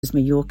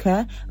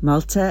Mallorca,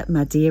 Malta,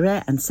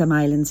 Madeira and some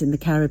islands in the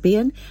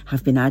Caribbean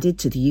have been added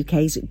to the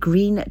UK's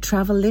green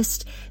travel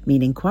list,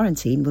 meaning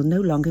quarantine will no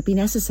longer be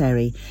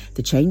necessary.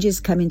 The changes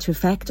come into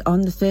effect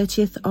on the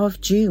 30th of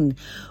June.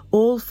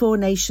 All 4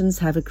 nations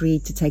have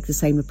agreed to take the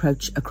same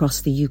approach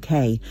across the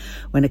UK.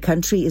 When a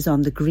country is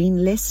on the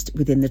green list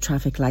within the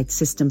traffic light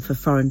system for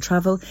foreign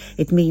travel,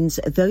 it means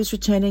those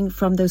returning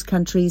from those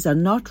countries are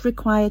not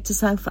required to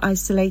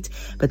self-isolate,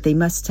 but they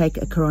must take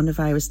a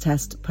coronavirus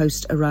test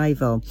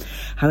post-arrival.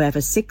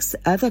 However, 6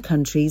 other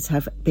countries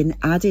have been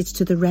added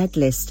to the red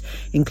list,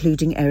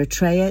 including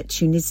Eritrea,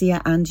 Tunisia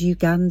and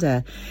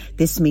Uganda.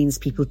 This means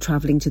people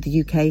travelling to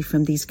the UK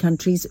from these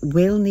countries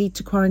will need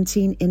to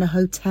quarantine in a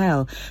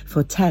hotel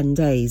for 10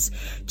 days.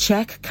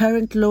 Check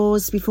current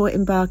laws before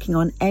embarking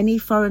on any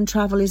foreign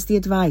travel is the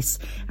advice,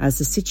 as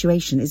the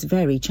situation is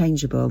very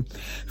changeable.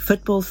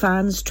 Football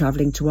fans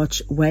travelling to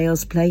watch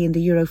Wales play in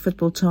the Euro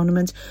football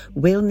tournament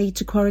will need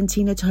to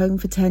quarantine at home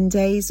for 10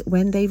 days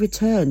when they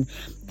return.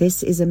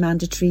 This is a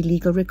mandatory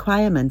legal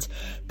requirement.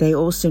 They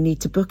also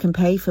need to book and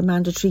pay for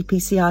mandatory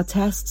PCR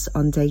tests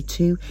on day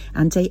 2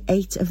 and day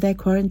 8 of their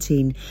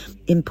quarantine.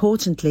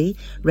 Importantly,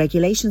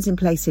 regulations in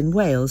place in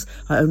Wales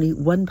are only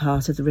one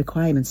part of the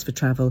requirements for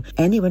travel.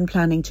 Anyone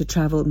planning to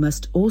travel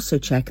must also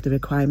check the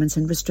requirements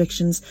and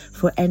restrictions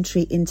for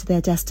entry into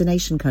their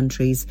destination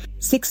countries.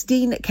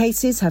 16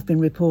 cases have been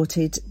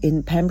reported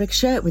in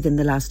Pembrokeshire within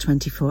the last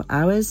 24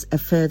 hours. A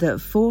further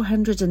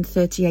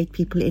 438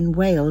 people in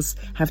Wales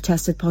have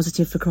tested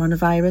positive for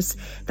coronavirus,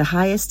 the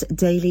highest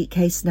daily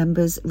case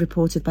numbers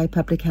reported by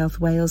Public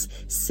Health Wales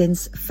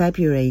since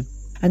February.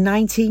 A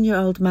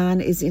 19-year-old man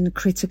is in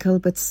critical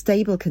but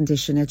stable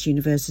condition at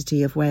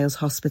University of Wales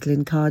Hospital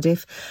in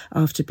Cardiff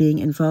after being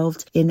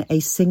involved in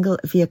a single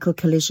vehicle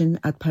collision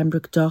at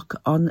Pembroke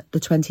Dock on the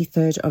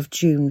 23rd of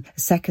June. A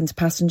second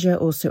passenger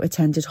also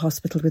attended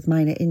hospital with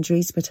minor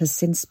injuries but has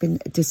since been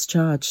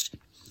discharged.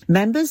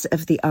 Members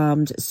of the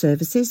armed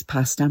services,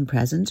 past and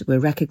present, were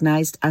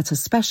recognised at a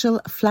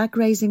special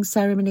flag-raising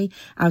ceremony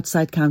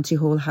outside County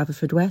Hall,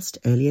 Haverfordwest,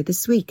 earlier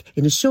this week.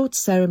 In a short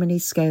ceremony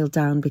scaled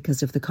down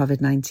because of the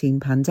COVID-19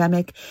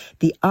 pandemic,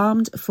 the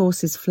Armed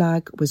Forces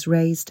flag was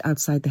raised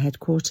outside the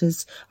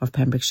headquarters of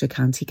Pembrokeshire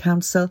County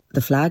Council.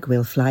 The flag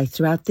will fly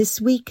throughout this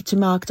week to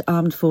mark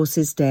Armed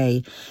Forces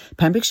Day.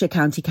 Pembrokeshire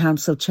County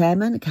Council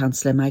Chairman,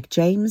 Councillor Mike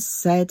James,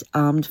 said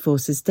Armed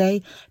Forces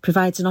Day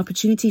provides an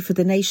opportunity for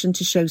the nation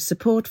to show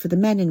support for the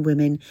men and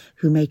women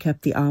who make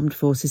up the armed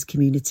forces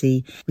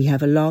community. We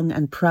have a long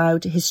and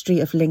proud history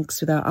of links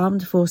with our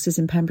armed forces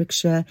in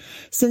Pembrokeshire.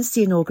 Since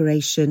the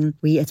inauguration,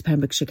 we at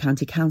Pembrokeshire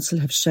County Council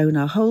have shown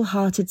our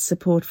wholehearted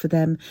support for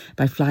them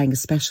by flying a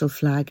special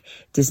flag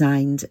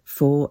designed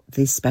for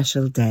this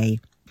special day.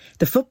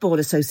 The Football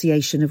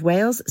Association of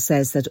Wales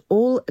says that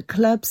all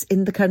clubs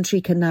in the country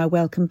can now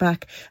welcome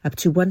back up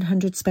to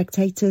 100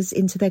 spectators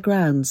into their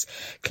grounds.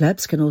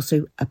 Clubs can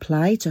also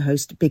apply to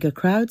host bigger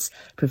crowds,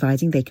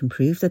 providing they can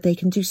prove that they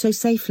can do so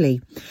safely.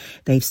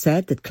 They've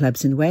said that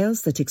clubs in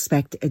Wales that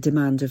expect a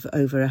demand of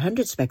over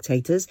 100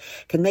 spectators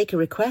can make a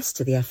request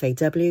to the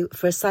FAW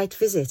for a site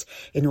visit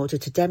in order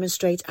to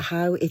demonstrate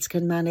how it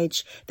can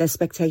manage their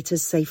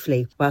spectators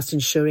safely, whilst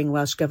ensuring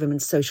Welsh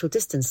Government social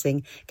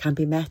distancing can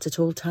be met at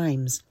all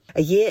times.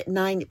 A Year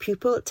 9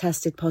 pupil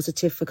tested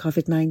positive for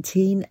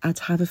COVID-19 at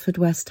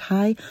Haverfordwest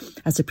High.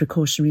 As a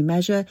precautionary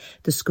measure,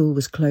 the school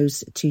was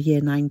closed to Year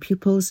 9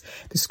 pupils.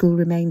 The school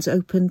remains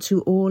open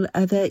to all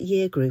other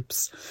year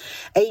groups.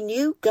 A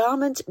new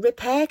garment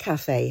repair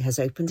cafe has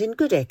opened in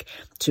Goodwick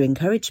to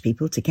encourage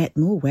people to get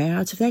more wear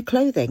out of their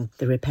clothing.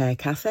 The repair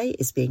cafe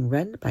is being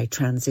run by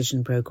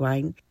Transition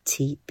Brogwine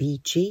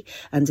TBG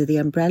under the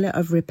umbrella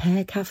of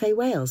Repair Cafe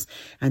Wales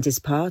and is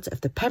part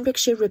of the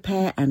Pembrokeshire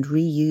Repair and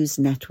Reuse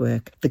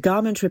Network. The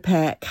Garment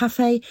Repair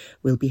Cafe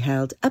will be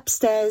held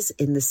upstairs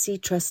in the Sea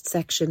Trust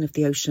section of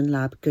the Ocean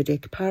Lab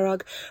Goodwick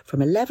Parog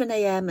from 11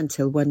 a.m.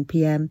 until 1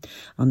 p.m.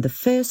 on the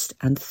first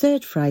and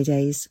third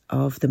Fridays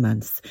of the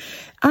month.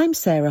 I'm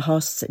Sarah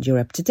Hoss and you're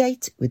up to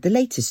date with the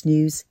latest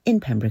news in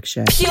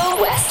Pembrokeshire.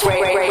 Pure West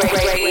Radio.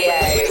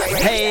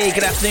 Hey,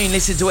 good afternoon.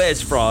 Listen to it.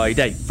 It's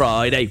Friday.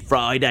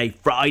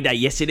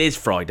 Yes, it is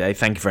Friday.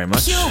 Thank you very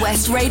much. Pure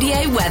West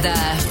Radio weather.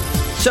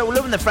 So we're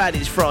loving the fact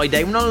it's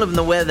Friday. We're not loving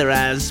the weather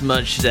as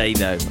much today,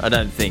 though, I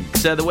don't think.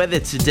 So the weather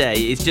today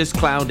is just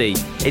cloudy.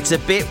 It's a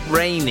bit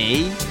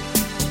rainy,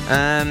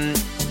 and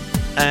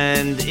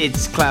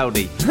it's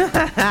cloudy.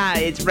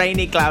 It's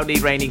rainy,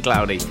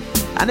 cloudy,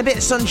 and a bit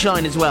of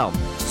sunshine as well.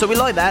 So we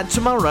like that.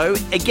 Tomorrow,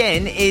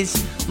 again,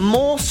 is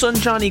more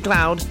sunshiny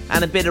cloud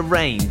and a bit of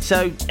rain.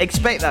 So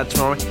expect that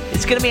tomorrow.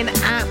 It's going to be an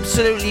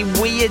absolutely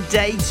weird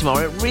day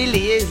tomorrow. It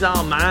really is,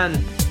 oh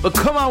man. But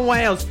come on,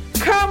 Wales.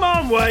 Come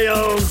on,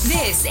 Wales.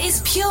 This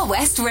is Pure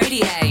West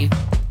Radio.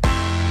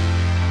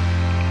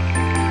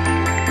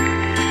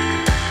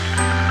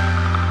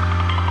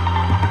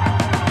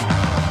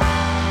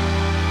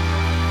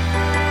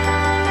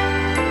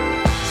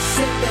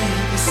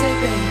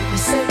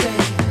 Say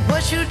baby,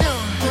 what you doing?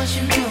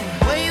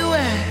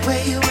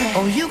 Where you at?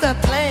 Oh, you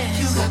got plans.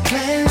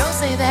 Don't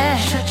say that.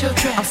 Shut your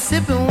trap. I'm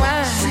sipping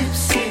wine.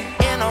 Sip.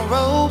 In a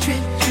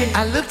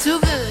I look too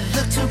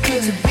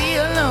good to be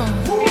alone.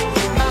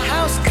 My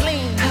house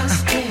clean,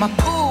 my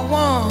pool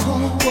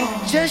warm.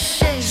 Just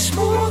shake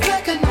smooth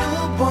like a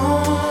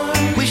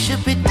newborn. We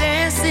should be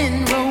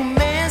dancing,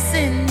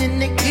 romancing in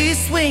the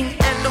east wing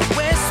and the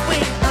west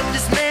wing of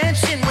this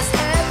mansion. What's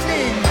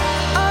happening?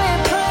 I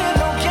ain't playing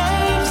no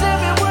games.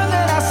 Every word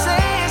that I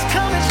say is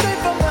coming straight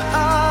from the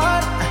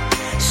heart.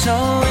 So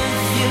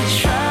if you're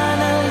trying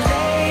to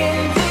lay in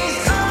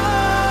these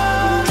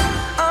arms,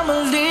 I'ma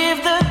leave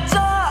the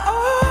door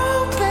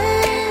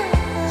open.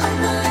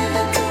 I'ma leave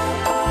the door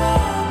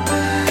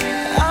open.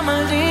 I'ma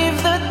leave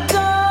the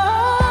door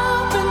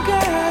open,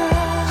 girl.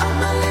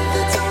 I'ma leave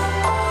the door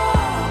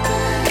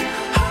open.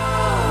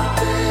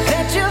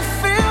 Let you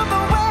feel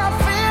the way I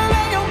feel,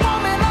 and you want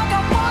me like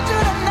I want you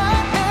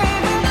tonight,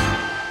 baby.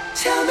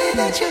 Tell me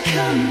that you're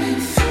coming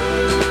through.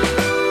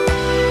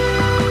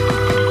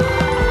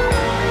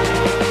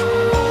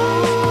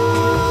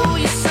 Ooh,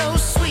 you're so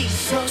sweet,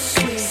 so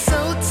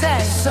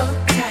tight,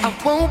 I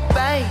won't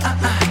bite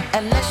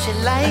unless you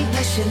like.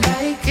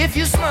 If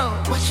you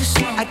smoke, what you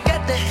smoke? I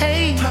got the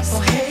haze.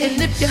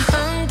 And if you're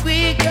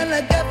hungry, girl,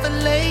 I got the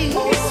lace.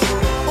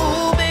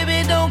 Ooh,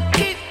 baby, don't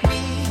keep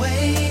me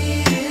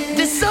waiting.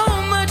 There's so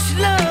much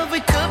love we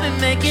could be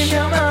making.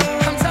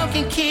 I'm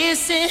talking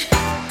kissing,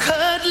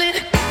 cuddling,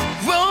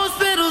 rose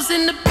petals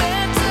in the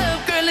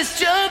bathtub. Girl, it's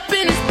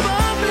jumping, it's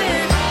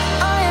bubbling.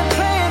 I ain't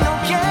playing no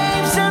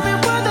games. Every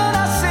word that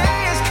I say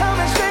is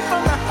coming straight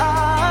from the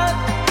heart.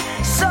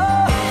 So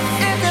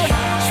if you're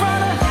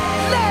trying to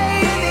lay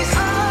in these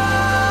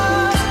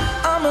arms,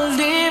 I'ma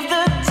leave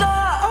the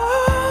door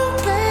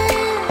open.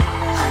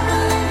 I'ma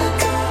leave the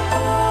door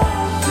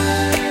open.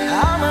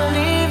 I'ma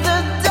leave the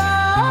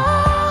door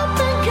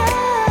open,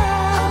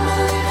 girl. I'ma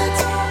leave the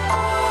door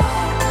open.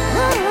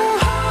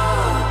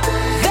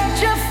 Let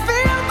you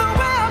feel the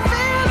way I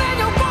feel, and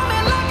you want me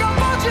like I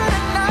want you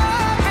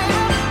tonight,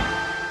 baby.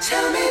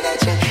 Tell me that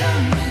you're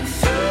coming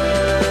through.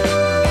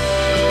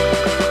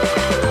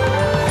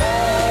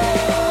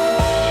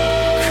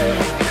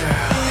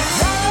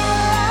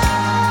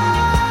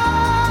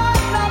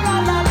 La la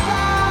la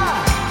la,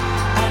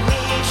 I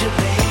need you,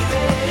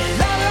 baby.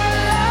 La la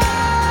la,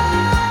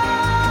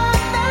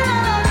 la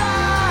la la,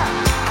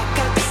 I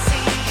got to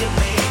see you,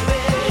 baby.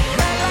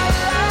 La la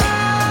la,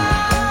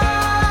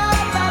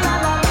 la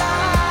la la,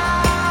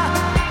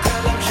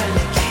 girl, I'm trying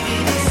to give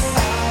you this.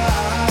 Hey,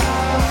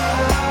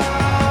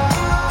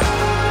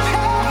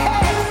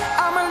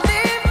 I'ma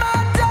leave my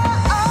door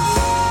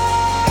open.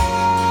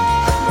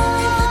 I'ma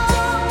leave the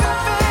door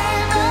open,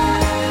 baby.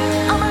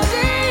 I'ma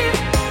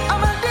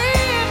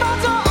leave my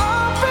door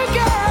open,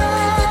 girl.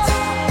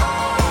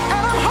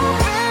 And I'm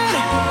hoping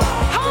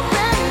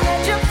that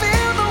you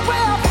feel the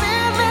way I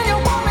feel, and you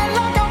want me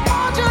like I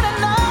want you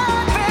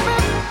tonight, baby.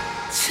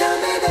 Tell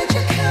me that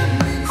you're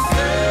coming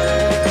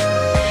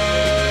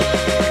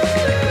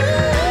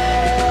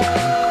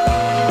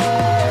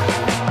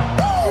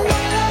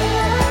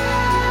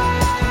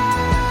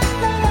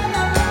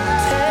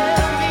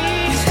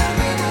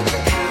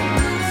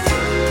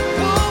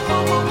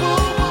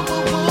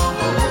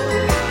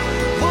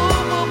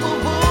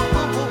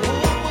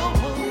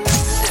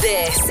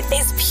This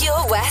is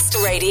Pure West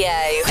Radio.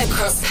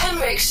 Across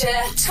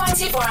Pembrokeshire,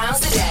 24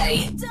 hours a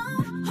day.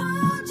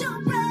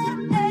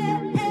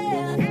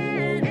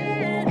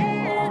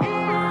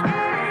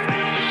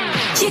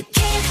 You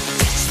can't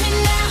touch me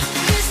now,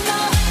 there's no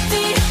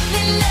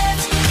feeling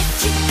left.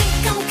 If you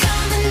think I'm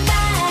coming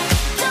back,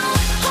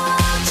 don't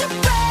hold your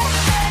breath.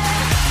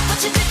 What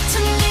you did to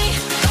me,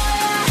 boy,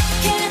 I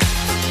can't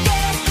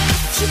forget.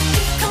 If you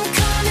think I'm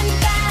coming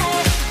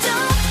back,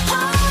 don't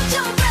hold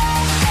your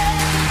breath.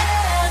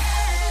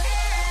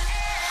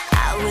 I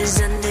was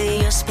under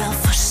your spell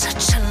for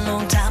such a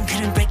long time,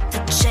 couldn't break the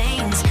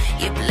chains.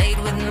 You played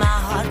with my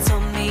heart,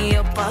 told me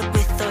apart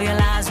with all your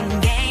lies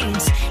and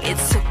games. It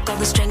took all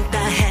the strength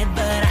I had,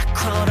 but I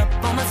crawled up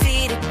on my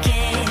feet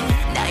again.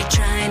 Now you're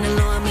trying to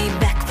lure me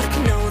back, but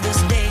no,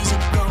 those days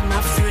are gone,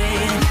 my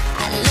friend.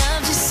 I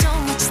loved you so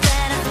much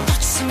that I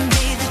thought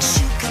someday that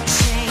you could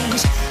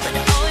change, but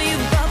all you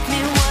brought me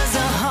was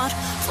a heart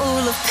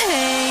full of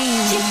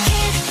pain. You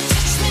can't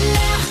touch me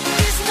now,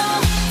 there's no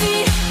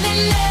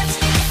feeling left.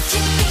 If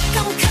you think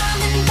I'm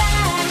coming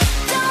back,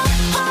 don't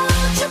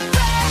hold your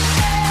breath.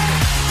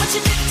 What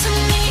you did to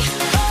me,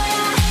 boy,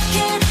 I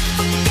can't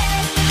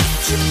forget.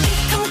 If you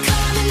think I'm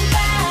coming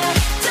back,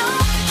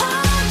 don't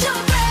hold your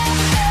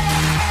breath.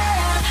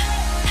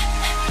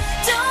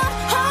 Don't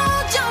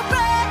hold your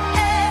breath.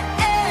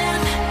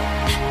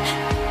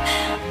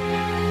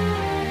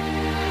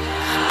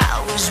 I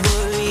was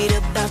worried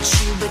about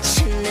you, but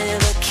you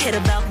never cared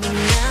about me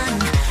none.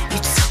 You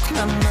took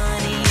my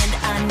money, and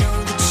I know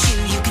that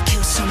you could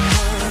kill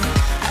someone.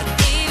 I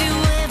gave you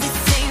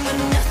everything, but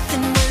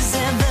nothing was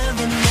ever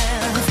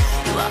enough.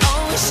 You were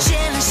always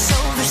jealous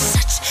over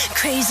such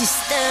crazy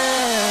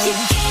stuff. You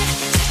can't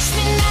touch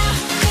me now,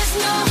 there's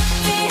no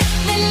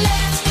feeling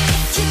left.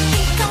 If you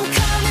think I'm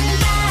coming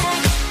back,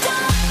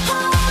 don't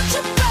hold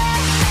your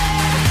breath.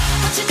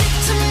 What you did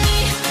to me,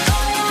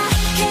 boy, I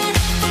can't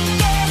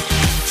forget.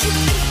 If you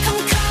think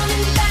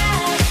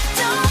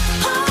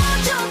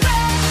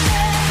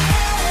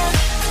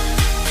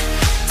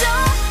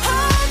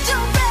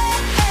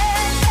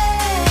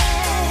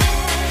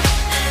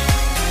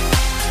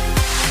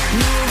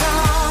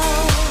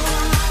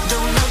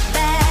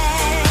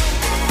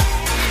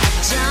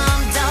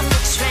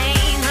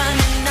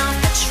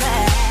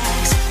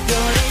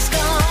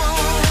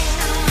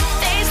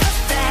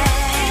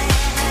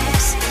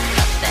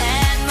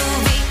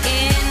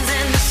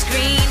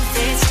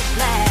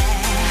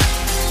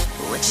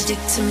what you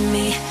did to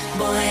me.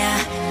 Boy,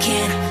 I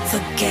can't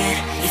forget.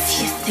 If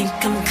you think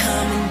I'm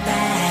coming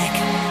back,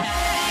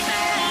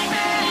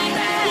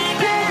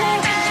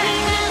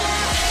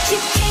 you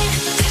can't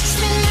touch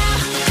me now.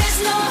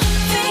 There's no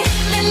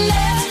feeling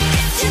left.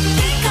 If you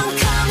think I'm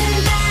coming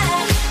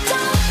back,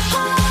 don't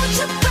hold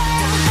your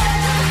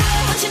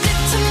breath. What you did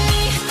to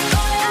me,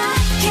 boy, I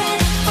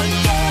can't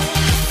forget.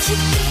 If you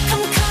think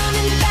I'm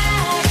coming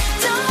back,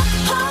 don't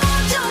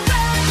hold your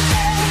breath.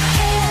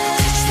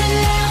 Touch me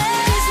now.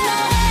 There's no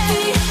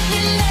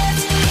feeling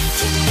left. If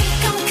you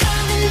think I'm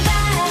coming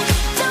back,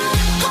 don't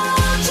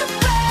hold your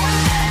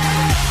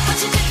breath. What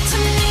you did to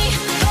me,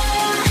 boy, I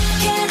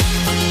can't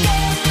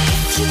forget.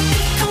 If you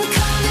think I'm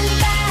coming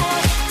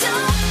back,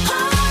 don't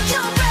hold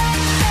your breath.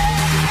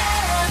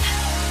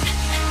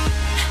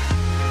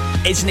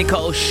 It's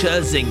Nicole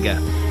Scherzinger,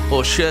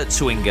 or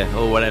Scherzinger,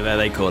 or whatever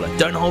they call it.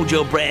 Don't hold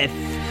your breath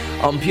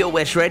on Pure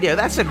West Radio.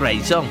 That's a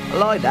great song. I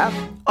like that.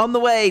 On the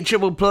way,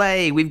 Triple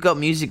Play, we've got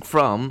music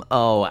from,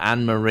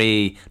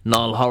 Anne-Marie,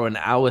 Niall Horan,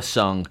 Our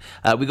Song.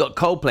 We've got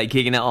Coldplay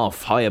kicking it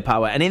off, Higher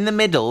Power. And in the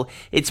middle,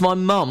 it's my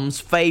mum's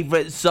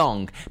favourite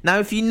song. Now,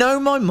 if you know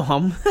my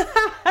mum,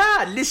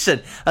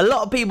 listen, a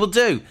lot of people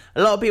do.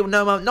 A lot of people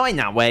know my mum, not in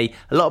that way.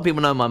 A lot of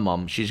people know my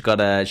mum. She's got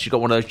one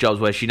of those jobs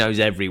where she knows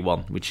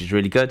everyone, which is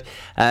really good.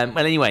 Well,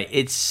 anyway,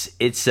 it's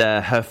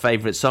her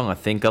favourite song, I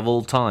think, of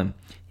all time.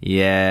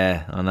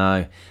 Yeah, I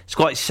know. It's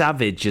quite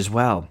savage as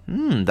well.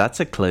 That's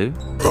a clue.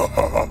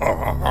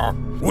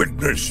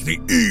 Witness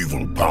the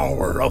evil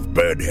power of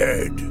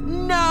Bedhead.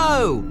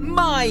 No!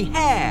 My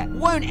hair!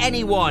 Won't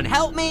anyone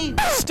help me?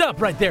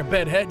 Stop right there,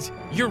 Bedheads.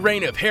 Your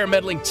reign of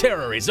hair-meddling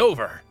terror is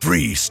over.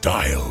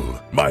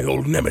 Freestyle, my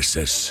old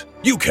nemesis.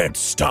 You can't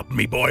stop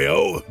me,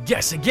 boyo.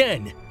 Guess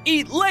again.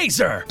 Eat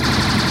laser!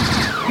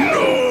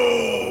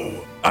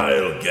 No!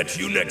 I'll get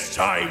you next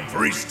time,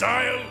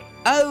 Freestyle.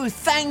 Oh,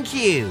 thank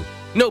you!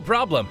 No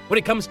problem. When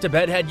it comes to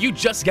Bedhead, you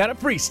just gotta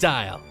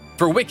freestyle.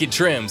 For wicked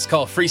trims,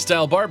 call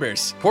Freestyle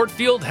Barbers,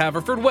 Portfield,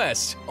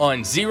 Haverfordwest,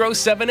 on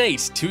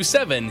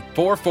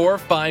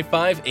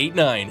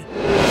 078-27445589.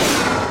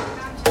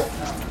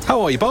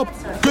 How are you, Bob?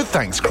 Good,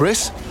 thanks,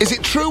 Chris. Is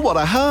it true what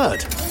I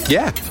heard?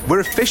 Yeah,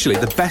 we're officially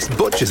the best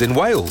butchers in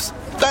Wales.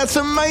 That's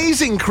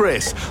amazing,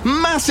 Chris.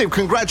 Massive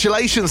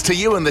congratulations to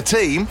you and the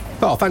team.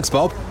 Oh, thanks,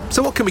 Bob.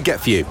 So what can we get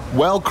for you?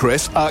 Well,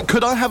 Chris,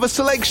 could I have a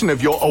selection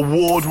of your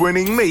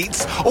award-winning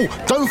meats? Oh,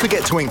 don't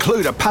forget to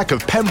include a pack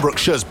of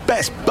Pembrokeshire's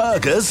best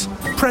burgers.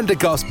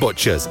 Prendergast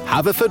Butchers,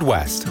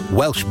 Haverfordwest,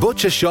 Welsh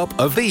Butcher Shop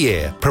of the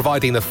Year,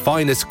 providing the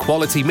finest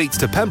quality meats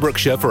to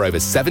Pembrokeshire for over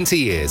 70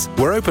 years.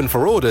 We're open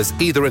for orders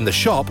either in the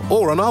shop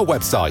or on our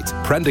website,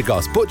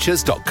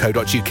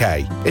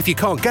 prendergastbutchers.co.uk. If you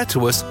can't get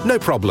to us, no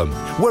problem.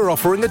 We're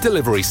offering a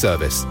delivery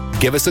service.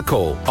 Give us a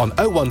call on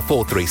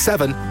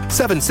 01437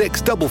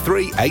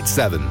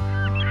 763387.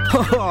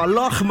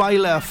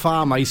 Lochmeyler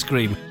Farm Ice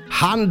Cream.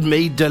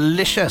 Handmade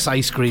delicious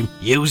ice cream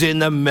using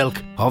the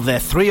milk of their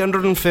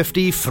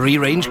 350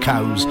 free-range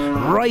cows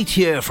right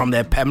here from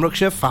their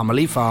Pembrokeshire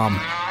family farm.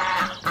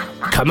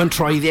 Come and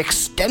try the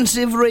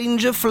extensive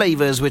range of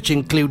flavours which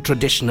include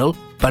traditional,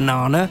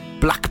 banana,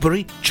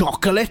 blackberry,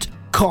 chocolate,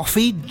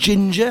 coffee,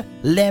 ginger,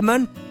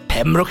 lemon,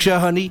 Pembrokeshire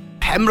honey,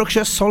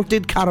 Pembrokeshire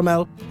salted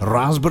caramel,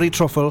 raspberry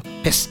truffle,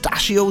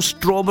 pistachio,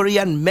 strawberry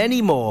and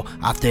many more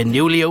at their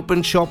newly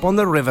opened shop on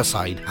the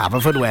Riverside,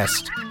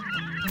 Haverfordwest.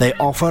 They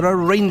offer a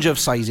range of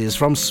sizes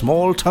from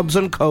small tubs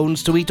and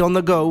cones to eat on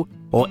the go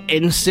or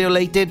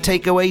insulated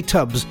takeaway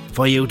tubs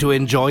for you to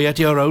enjoy at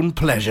your own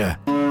pleasure.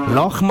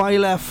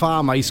 Lochmeyler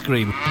Farm Ice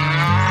Cream.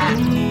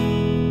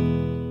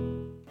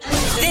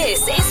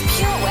 This is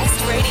Pure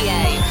West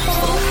Radio.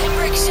 For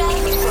Pembrokeshire,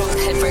 from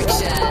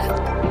Pembrokeshire.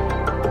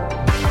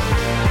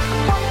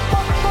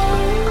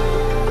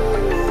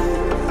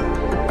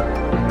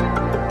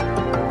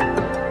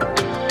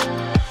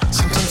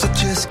 Sometimes I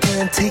just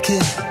can't take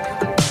it.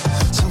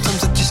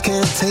 Sometimes I just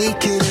can't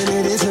take it, and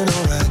it isn't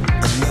alright.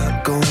 I'm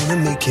not gonna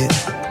make it,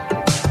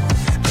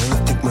 and I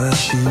think my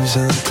shoes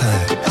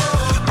untied.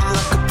 I'm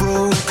like a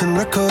broken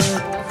record.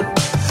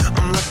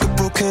 I'm like a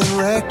broken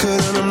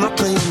record, and I'm not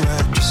playing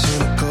right. Just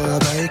cynical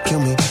about it, kill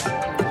me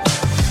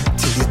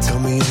till you tell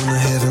me on the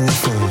heavenly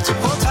phone to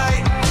hold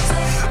tight.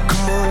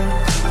 Come on,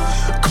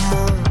 come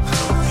on.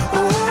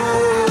 Oh,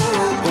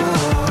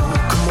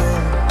 come on,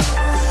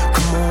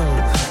 come on.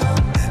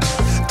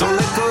 Don't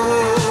let go.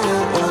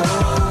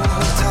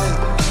 Hold tight,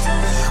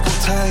 hold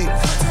tight.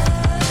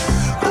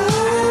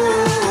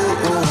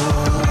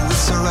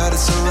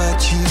 It's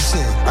alright, you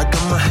said. I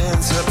got my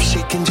hands up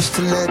shaking just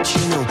to let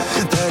you know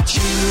that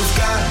you've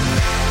got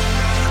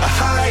a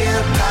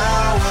higher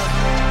power.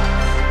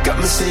 Got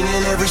me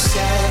singing every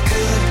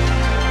second,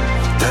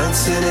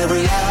 dancing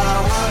every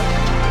hour.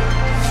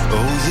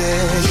 Oh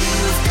yeah,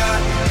 you've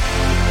got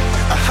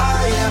a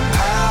higher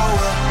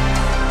power,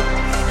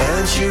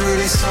 and she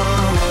really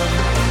someone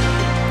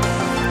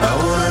I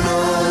wanna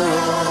know.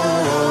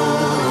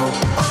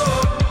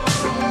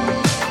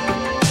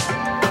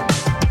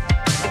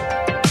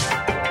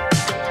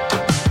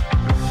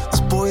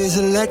 This boy is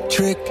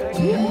electric.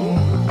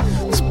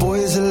 This boy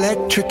is electric.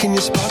 electric and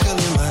you're sparkling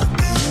my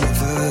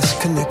universe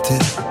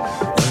connected.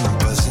 When I'm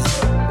buzzing,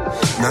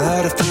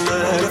 night after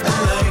night after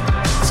night.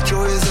 This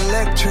joy is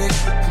electric.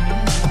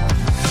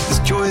 This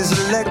joy is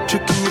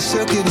electric and you're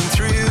circuiting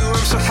through.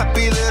 I'm so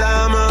happy that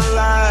I'm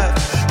alive.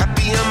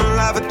 Happy I'm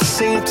alive at the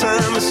same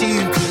time as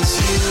you. 'Cause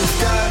you've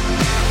got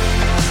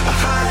a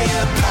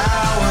higher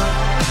power.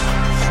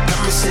 Got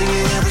me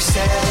singing every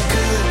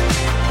second,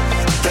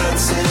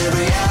 dancing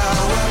every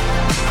hour.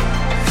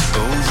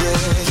 Oh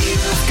yeah,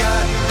 you've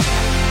got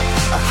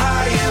a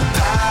higher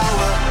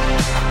power,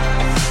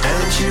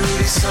 and you're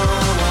really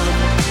someone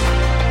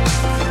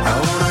I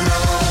wanna know.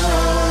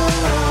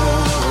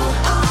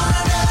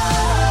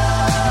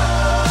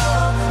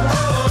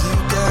 You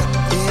got,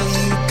 yeah,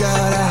 you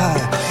got a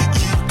high.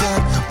 You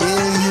got,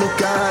 yeah, you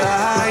got a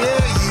high.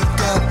 Yeah, you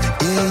got,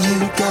 yeah, you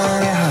got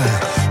a high.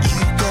 You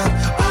got,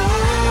 oh,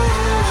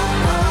 you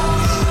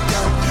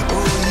got,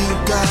 oh, you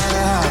got a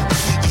high.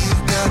 You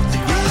got,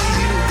 yeah,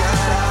 you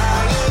got a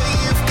high.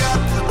 Yeah, you've got,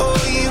 oh,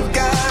 you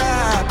got a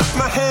high. Put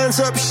my hands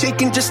up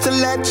shaking just to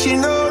let you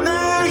know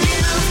now.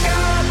 You've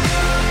got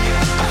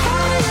a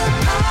higher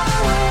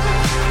power.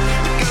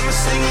 You got me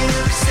singing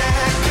every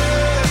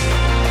second,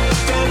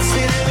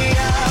 dancing every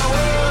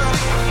hour.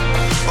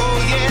 Oh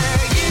yeah,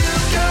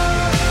 you've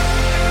got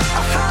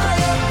a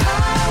higher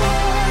power.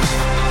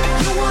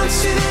 You want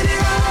it in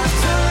your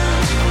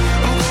lifetime.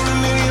 I'm going a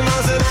million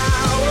miles an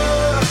hour.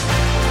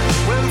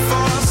 Went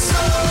for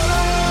so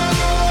long,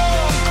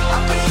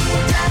 I've been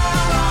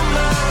down on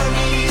my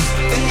knees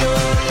in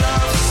your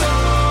love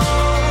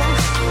song.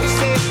 You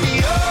set me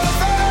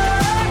over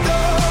and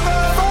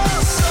over for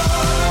so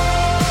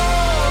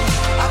long.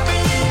 I've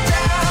been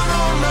down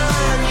on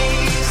my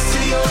knees to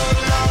your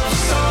love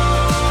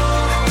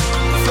song.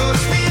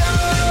 Floats me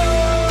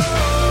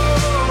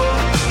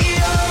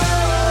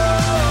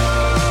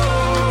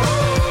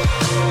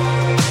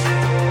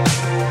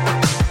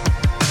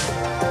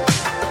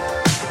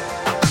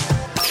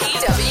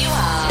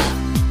PWR.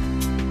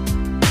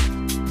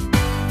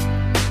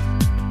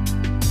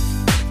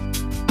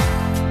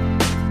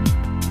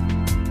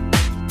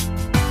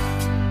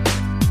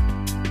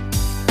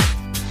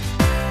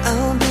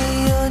 I'll be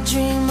your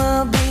dream,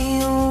 I'll be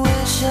your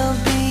wish, I'll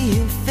be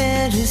your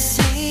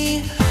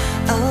fantasy.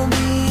 I'll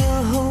be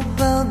your hope,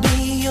 I'll be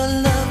your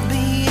love,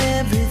 be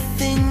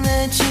everything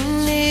that you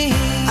need.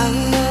 I'll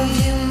love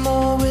you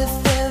more with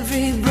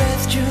every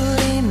breath,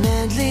 truly,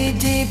 madly,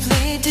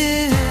 deeply do.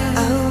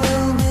 I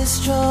will be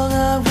strong,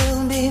 I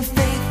will be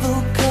faithful,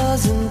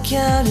 'cause I'm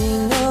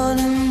counting on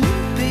a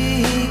new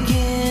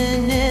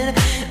beginning,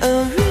 a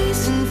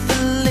reason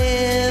for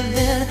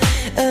living,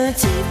 a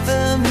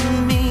deeper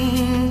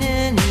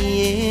meaning,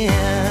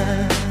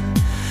 yeah.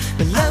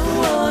 But I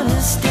wanna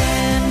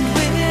stand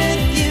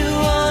with you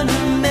on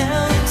a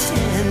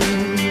mountain.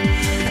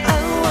 I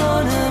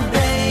wanna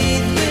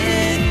bathe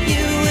with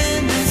you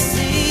in the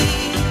sea.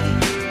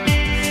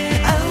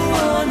 I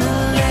wanna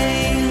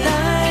lay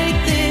like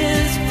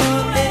this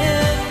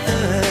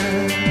forever,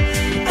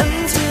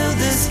 until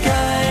the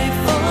sky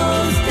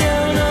falls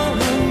down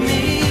over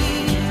me.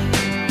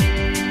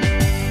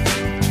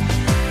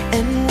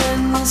 And when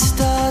the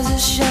stars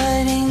are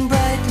shining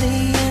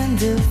brightly in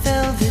the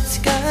velvet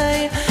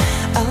sky,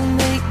 I'll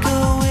make a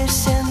wish,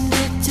 send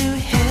it to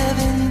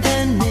heaven,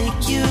 then make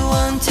you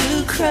want to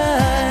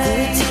cry.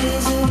 The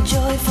tears of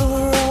joy for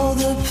all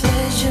the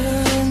pleasure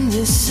and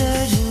the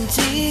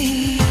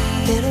certainty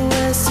that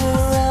we're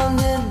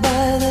surrounded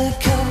by the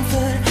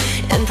comfort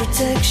and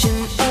protection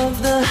of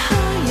the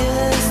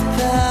highest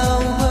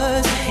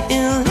powers.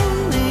 In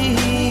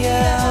lonely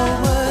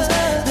hours,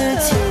 the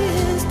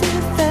tears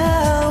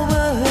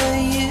devour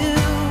you.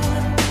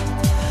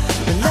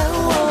 But I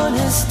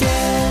wanna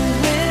stand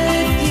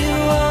with you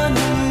on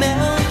a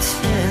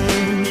mountain.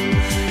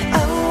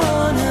 I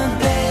wanna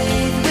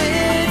bathe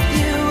with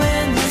you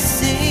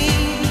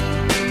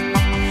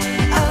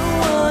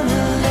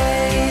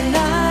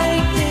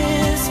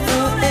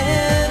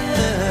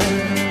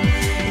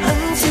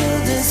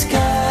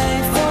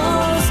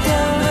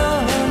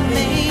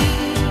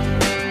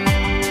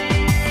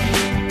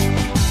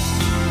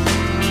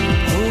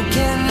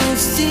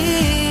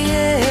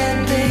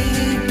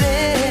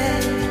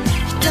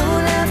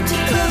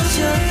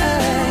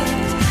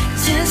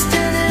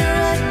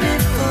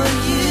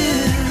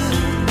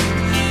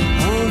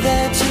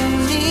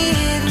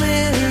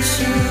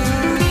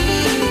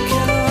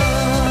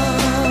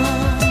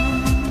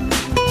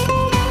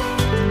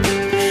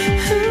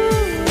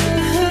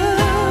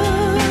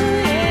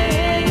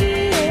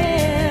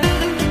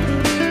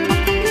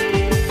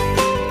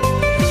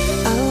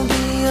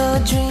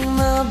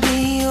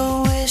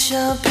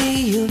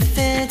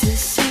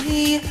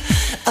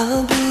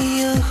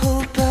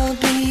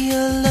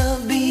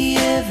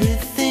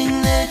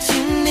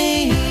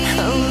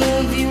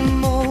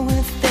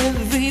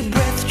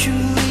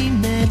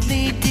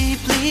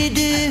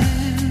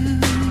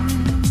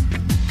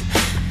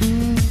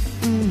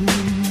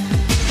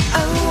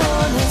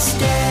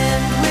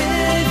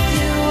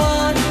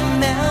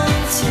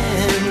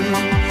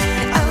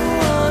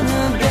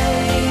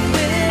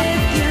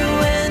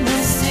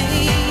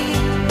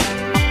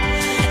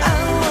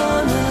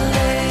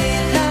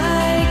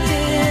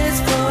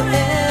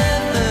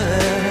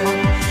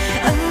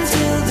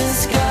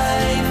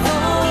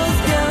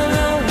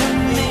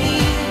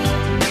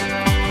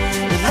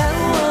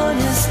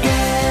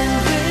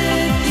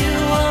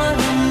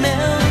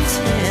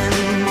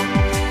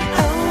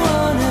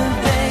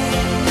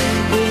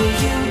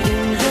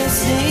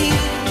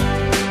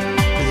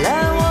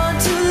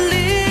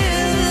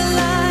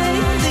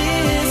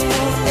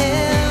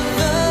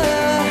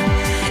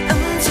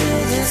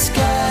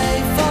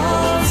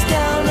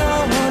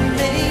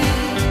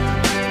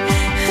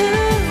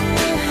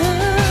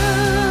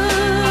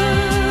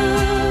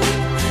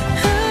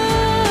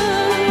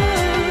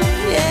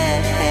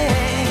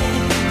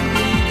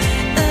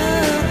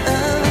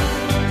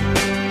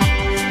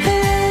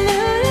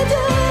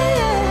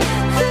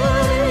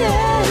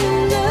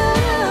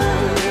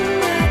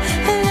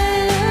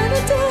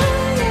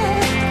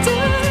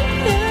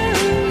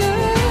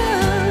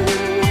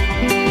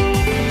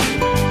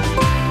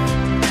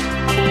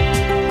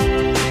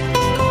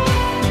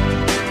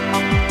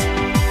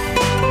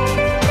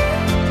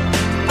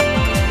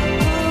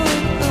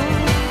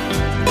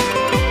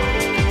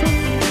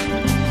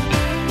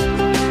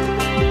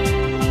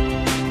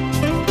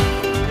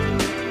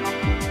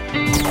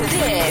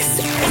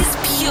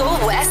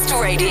Pure West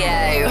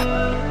Radio.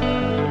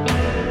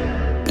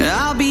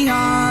 I'll be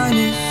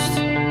honest,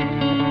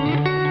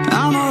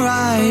 I'm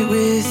alright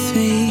with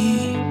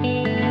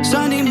me.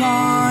 Sunday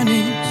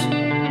mornings,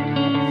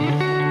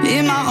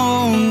 in my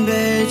own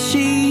bed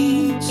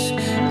sheets,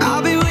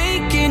 I'll be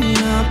waking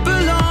up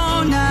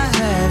alone. I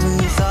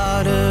haven't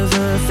thought of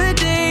her for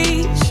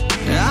days.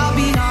 I'll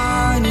be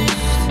honest,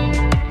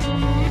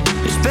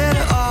 it's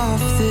better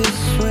off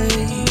this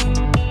way.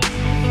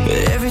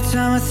 But every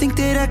time I think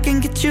that I can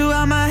get you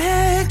out my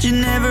head, you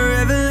never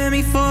ever let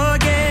me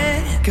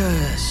forget.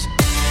 'Cause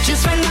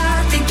just when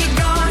I think you're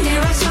gone,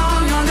 hear a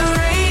song on the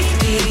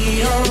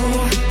radio.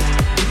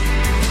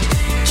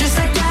 Just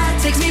like that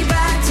takes me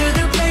back to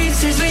the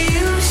places we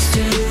used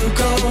to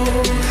go.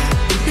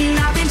 And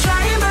I've been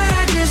trying but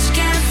I just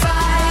can't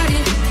fight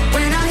it.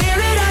 When I hear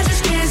it I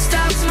just can't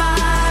stop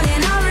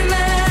smiling. I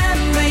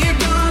remember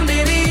you're gone,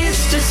 baby,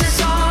 it's just a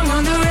song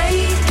on the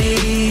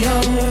radio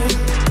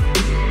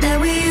that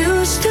we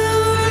used to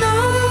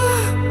know.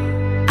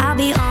 I'll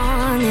be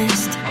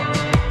honest,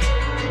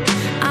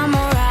 I'm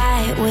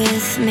alright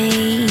with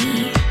me.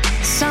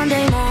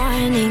 Sunday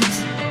mornings,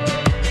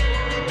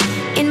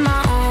 in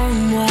my own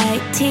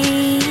white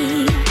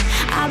tee,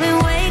 I've been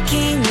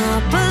waking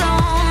up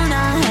alone.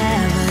 I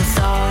haven't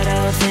thought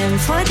of him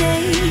for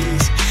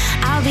days.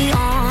 I'll be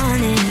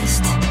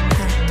honest,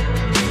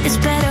 it's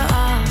better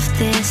off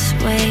this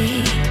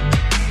way.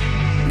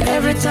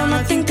 Every time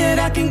I think that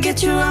I can get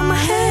you out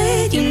my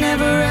head, you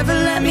never ever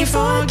let me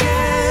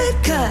forget.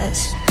 'Cause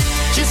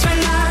just when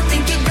I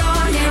think you're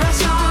gone, hear a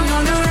song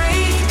on the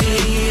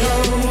radio.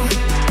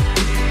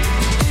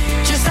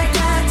 Just like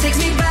that takes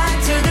me back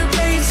to the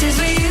places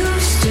we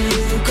used to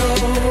go.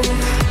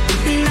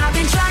 And I've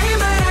been trying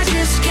but I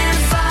just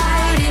can't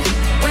fight it.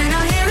 When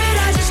I hear it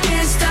I just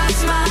can't stop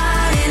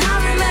smiling. I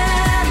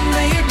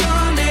remember you're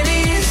gone, baby,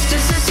 it's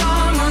just a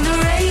song on the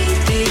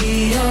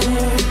radio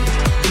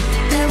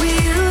that we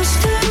used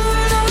to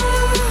know.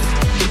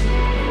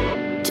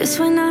 Just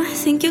when I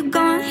think you're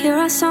gone, hear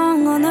our song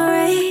on the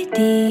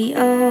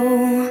radio.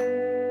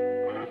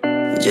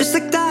 Just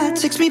like that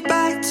takes me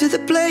back to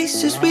the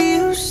places we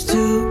used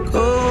to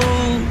go.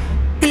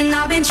 And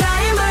I've been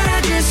trying but I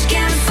just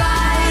can't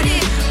fight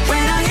it.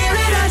 When I hear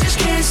it I just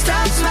can't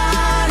stop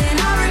smiling.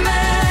 I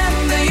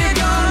remember you're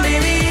gone,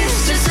 baby, it's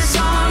just a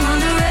song on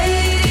the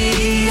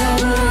radio.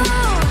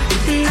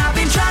 And I've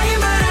been trying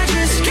but I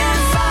just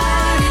can't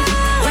fight it.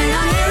 When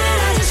I hear it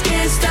I just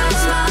can't stop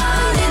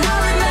smiling. I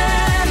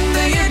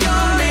remember you're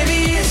gone, baby,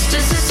 it's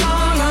just a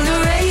song on the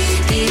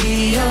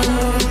radio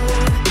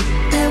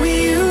that we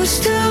used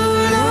to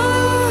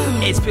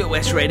know. It's Pure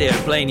West Radio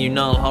playing you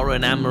Niall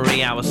Horan and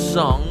Anne-Marie, our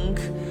song.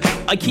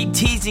 I keep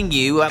teasing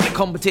you at the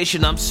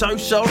competition. I'm so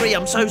sorry.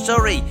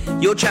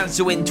 Your chance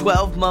to win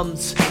 12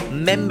 months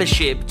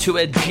membership to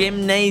a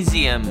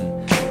gymnasium.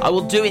 I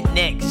will do it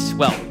next,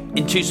 well,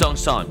 in 2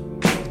 songs' time.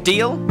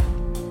 Deal?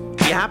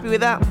 You happy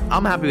with that?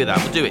 I'm happy with that.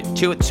 We'll do it.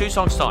 2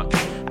 songs' time.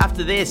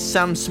 After this,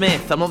 Sam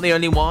Smith, I'm Not the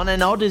Only One,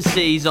 and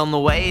Odyssey's on the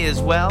way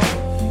as well.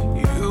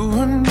 You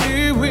and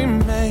me, we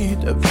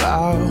made a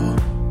vow,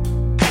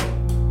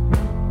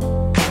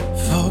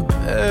 for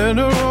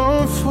better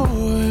or for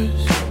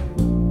worse.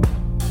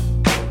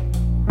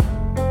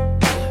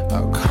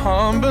 I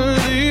can't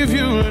believe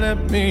you let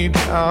me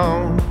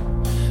down,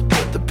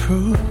 but the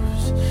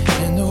proof's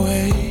in the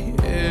way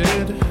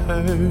it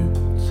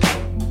hurts.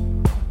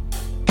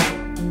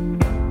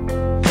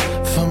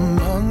 For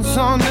months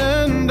on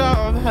end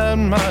I've had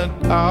my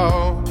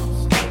doubts,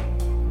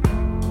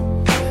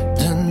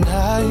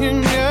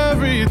 denying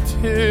every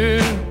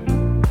tear.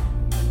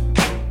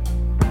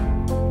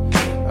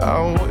 I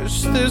wish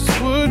this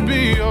would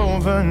be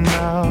over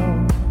now,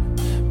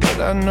 but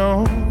I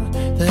know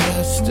that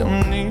I still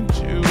need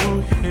you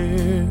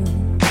here.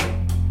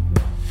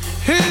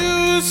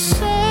 You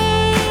say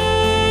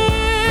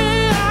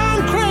I'm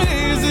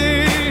crazy,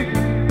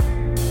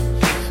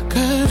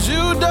 'cause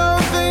you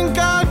don't think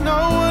I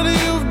know what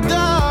you've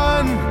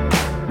done.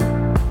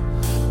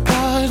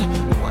 But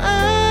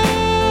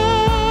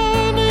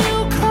when you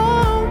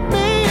call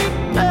me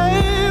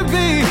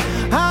baby,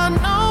 I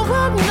know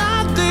I'm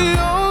not the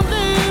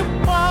only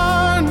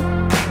one.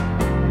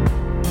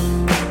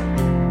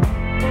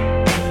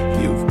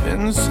 You've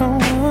been so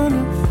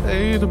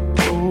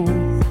unfadable.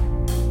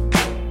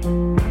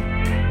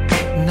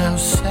 Now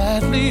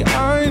sadly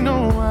I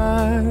know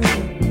why.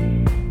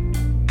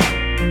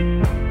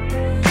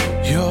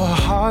 Your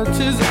heart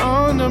is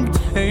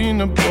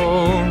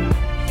unobtainable,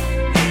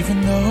 even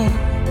though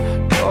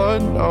God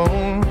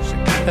knows you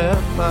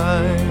kept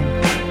mine.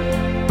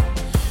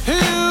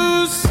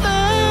 You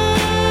say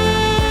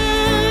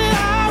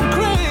I'm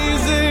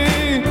crazy,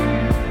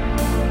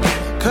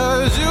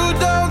 'cause you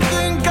don't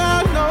think I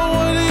know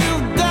what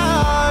you've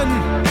done.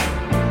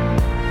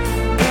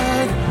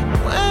 But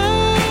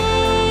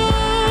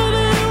when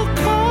you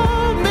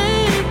call me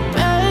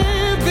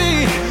baby,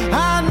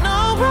 I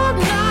know I'm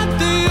not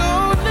the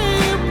only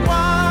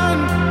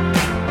one.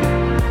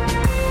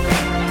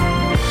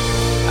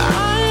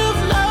 I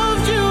have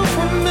loved you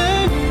for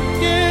many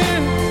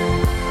years.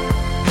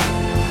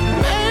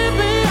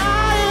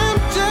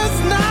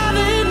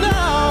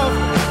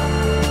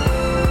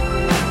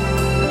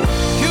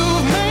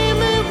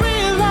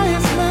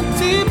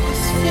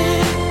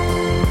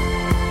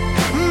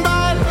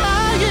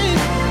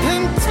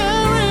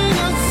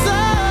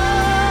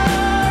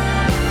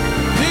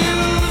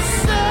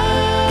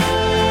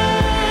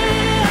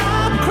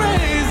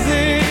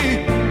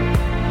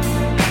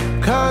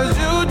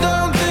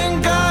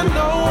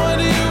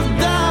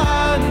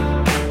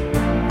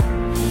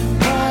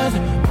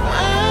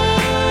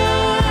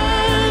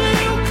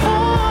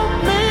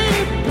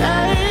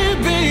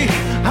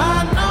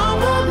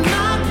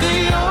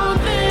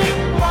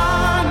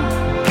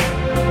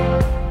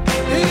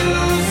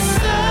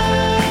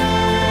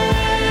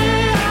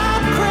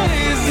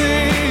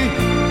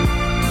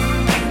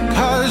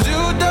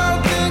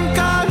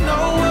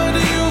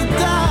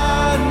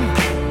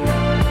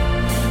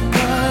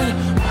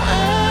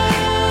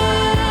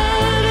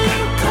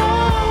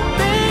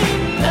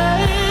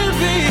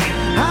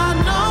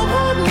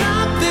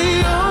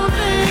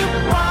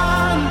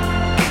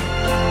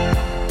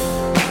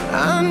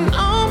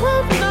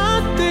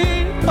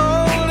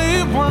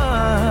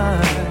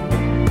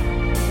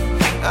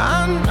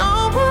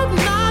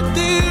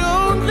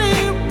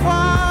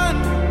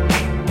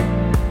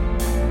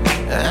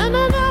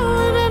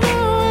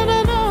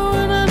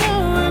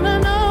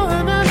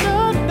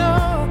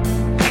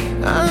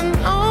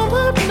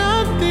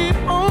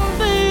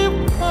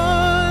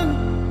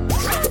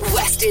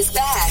 West is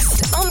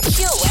best on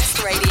Pure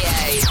West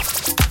Radio.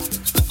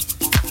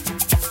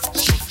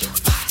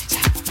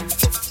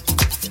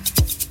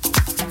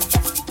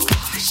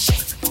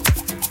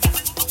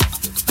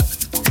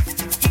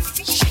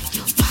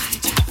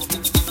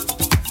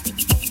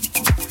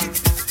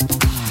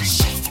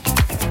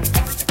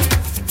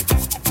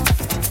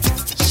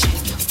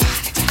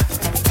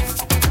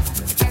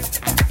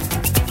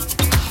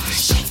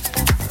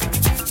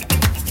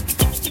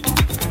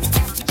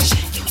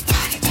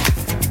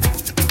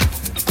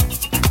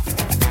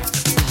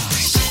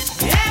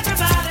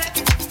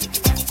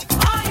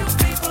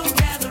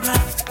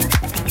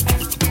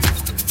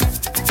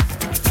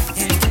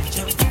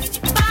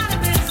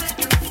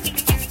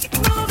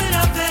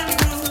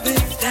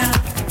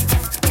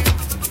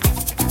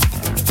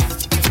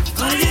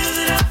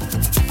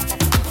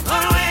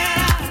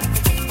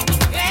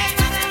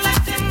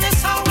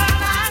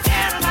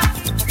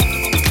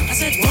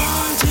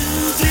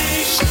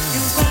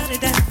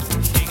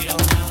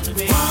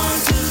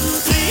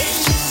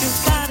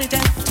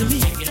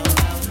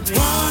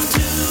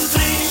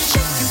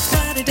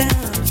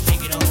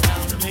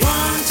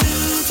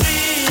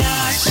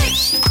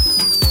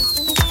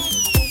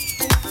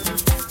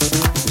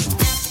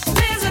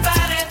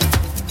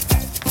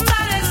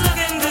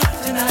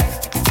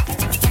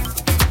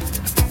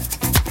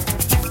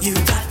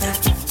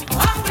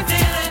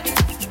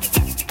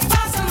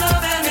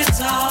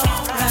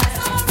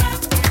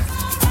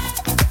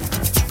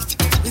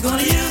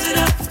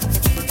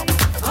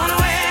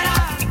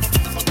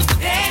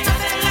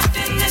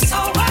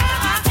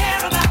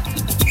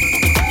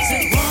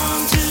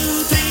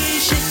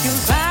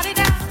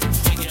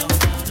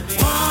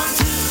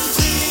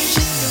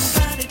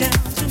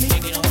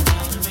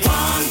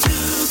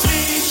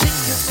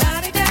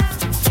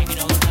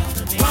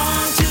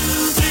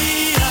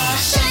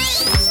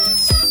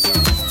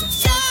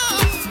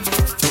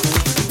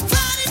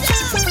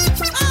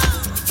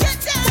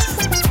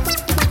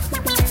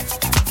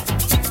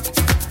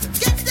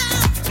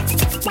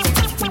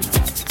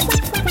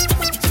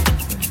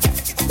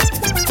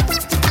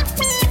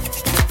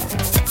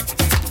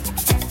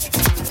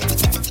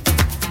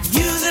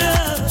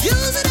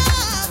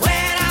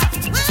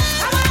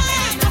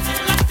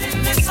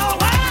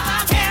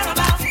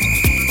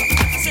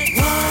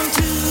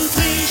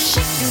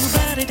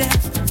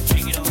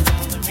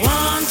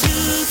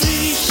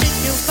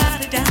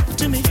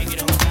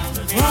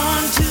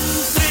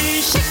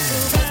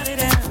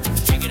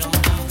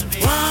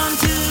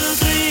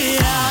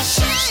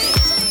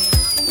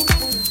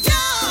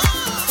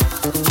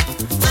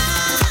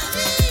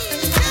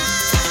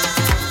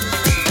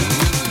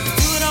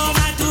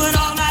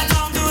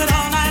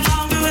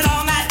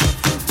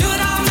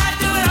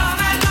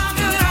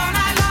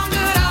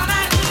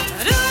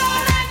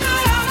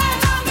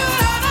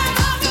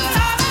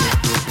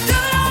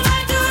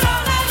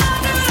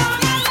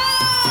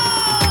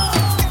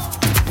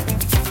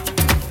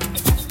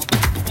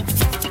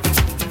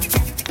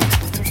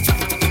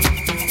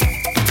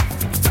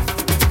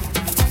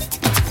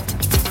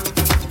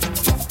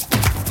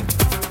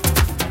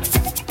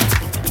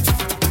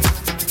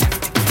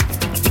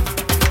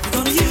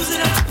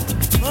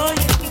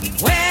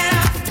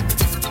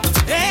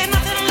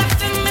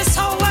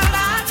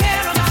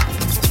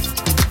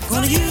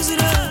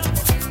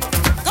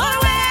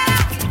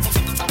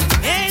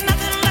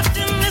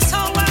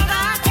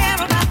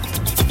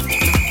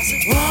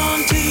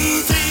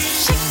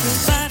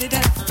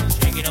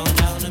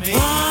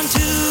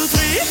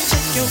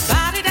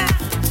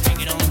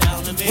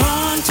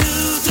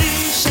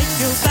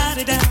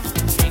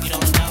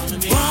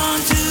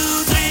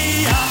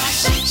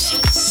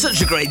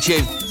 Such a great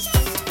tune.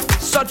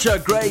 Such a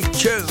great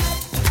tune.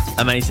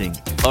 Amazing.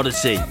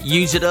 Odyssey.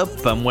 Use it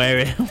up and wear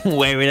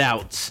it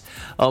out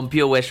on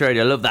Pure West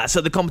Radio. I love that.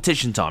 So the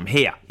competition time.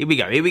 Here we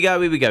go. Here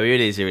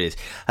it is.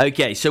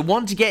 Okay, so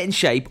want to get in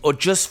shape or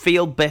just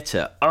feel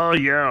better? Oh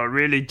yeah, I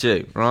really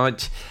do.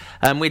 Right.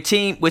 We're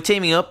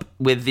teaming up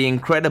with the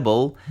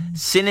incredible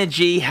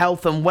Synergy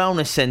Health and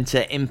Wellness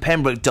Centre in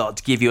Pembroke Dock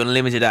to give you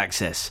unlimited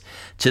access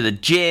to the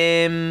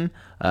gym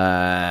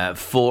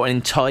for an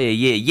entire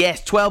year.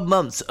 Yes, 12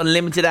 months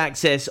unlimited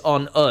access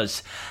on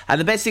us. And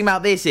the best thing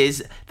about this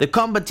is the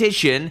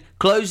competition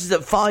closes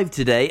at 5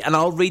 today, and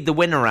I'll read the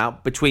winner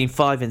out between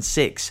 5 and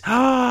 6.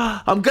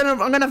 I'm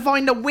gonna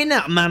find a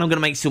winner. Man, I'm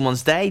gonna make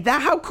someone's day.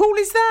 How cool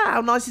is that?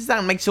 How nice is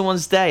that? Make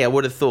someone's day. I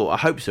would have thought. I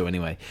hope so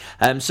anyway.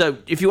 So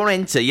if you want to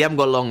enter, you haven't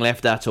got long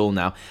left at all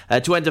now.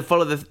 To enter,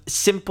 follow the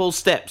simple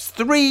steps.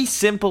 3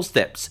 simple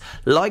steps.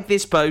 Like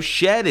this post,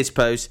 share this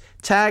post,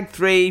 tag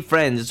 3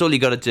 friends. That's all you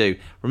got to do.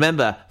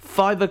 Remember,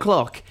 5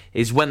 o'clock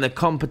is when the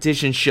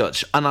competition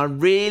shuts, and I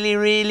really,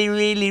 really,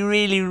 really,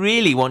 really,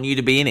 really want you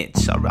to be in it.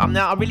 So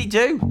I really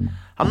do.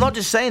 I'm not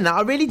just saying that.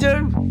 I really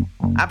do.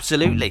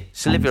 Absolutely.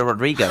 It's Olivia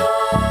Rodrigo.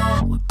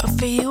 But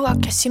for you, I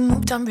guess you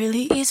moved on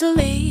really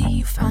easily.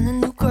 You found a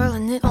new girl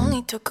and it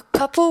only took a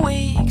couple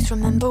weeks.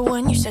 Remember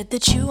when you said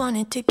that you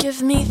wanted to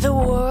give me the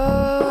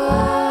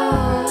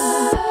world?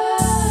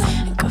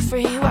 for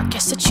you. I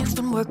guess that you've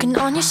been working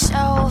on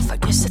yourself. I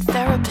guess the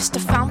therapist I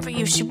found for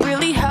you should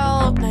really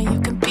help. Now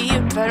you can be a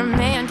better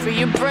man for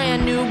your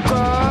brand new girl.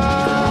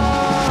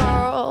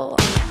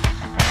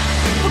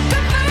 Well,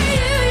 good for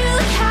you, you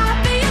look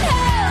happy and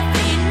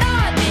healthy.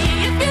 Not me,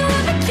 if you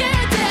ever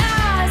cared to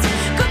ask.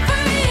 Good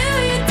for you,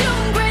 you're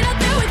doing great out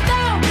there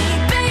without me,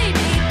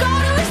 baby.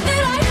 God, I wish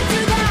that I could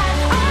do that.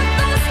 I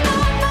lost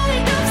my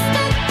mind, I've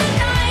spent the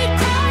night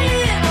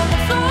crying on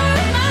the floor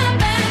of my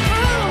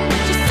bedroom.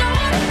 But you're so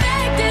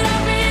unaffected, I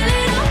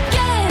really don't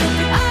get it.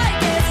 But I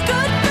guess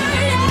good for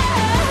you.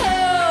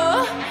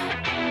 Well,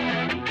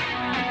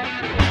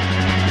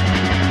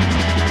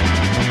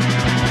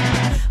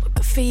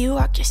 good for you,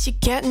 I guess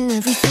you're getting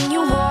everything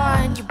you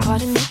want. You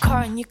bought a new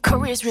car and your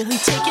career's really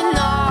taking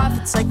off.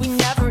 It's like we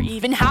never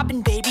even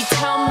happened, baby.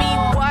 Tell me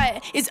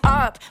what is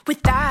up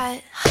with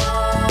that.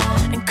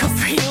 And good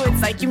for you,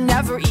 it's like you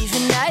never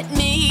even met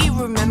me.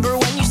 Remember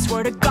when you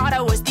swore to God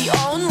I was the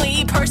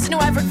only person who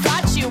ever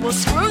got you? Well,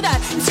 screw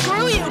that and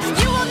screw you.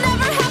 You will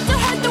never have to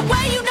hurt the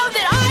way you know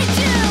that I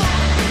do.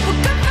 Well,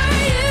 good for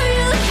you,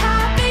 you look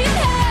happy and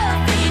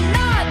healthy.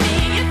 Not me,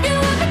 if you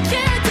ever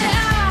cared to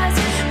ask.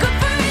 Good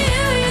for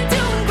you, you're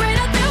doing great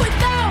out there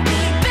without me,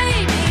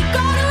 baby.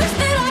 God, I wish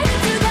that I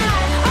could do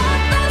that. I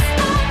lost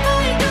my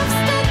mind, I've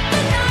spent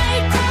the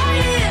night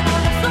crying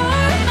on the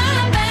floor of my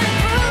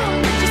bedroom.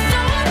 But you're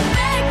so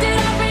unaffected,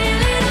 I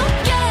really don't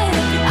get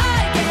it. But I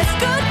guess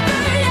good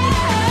for you.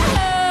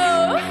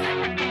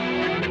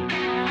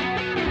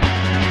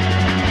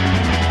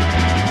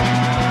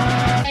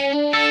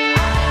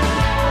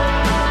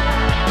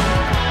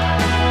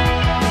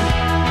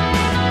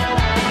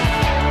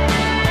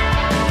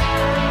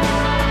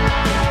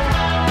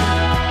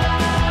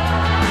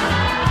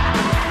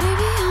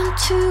 Maybe I'm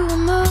too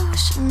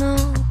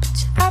emotional, but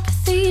your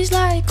apathy's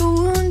like a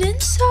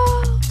wounded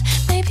soul.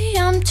 Maybe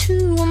I'm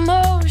too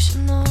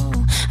emotional,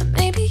 or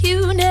maybe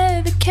you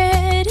never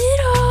cared at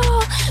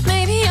all.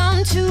 Maybe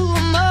I'm too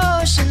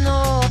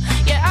emotional,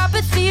 your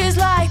apathy is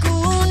like a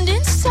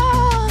wounded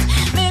soul.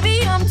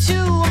 Maybe I'm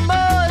too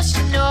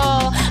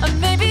emotional, or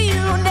maybe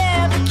you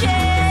never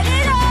cared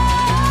at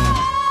all.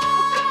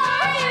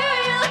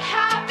 You look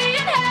happy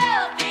and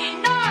healthy,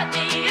 not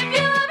me, if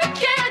you ever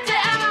cared to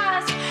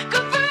ask.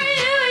 Good for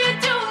you, you're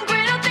doing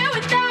great out there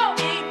without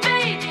me,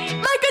 baby.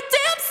 Like a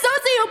damn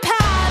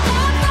sociopath,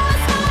 I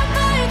lost my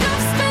mind,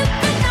 I've spent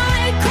the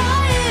night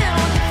crying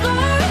on the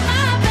floor of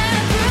my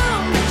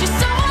bedroom. But you're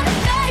so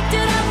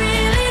unaffected, I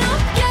really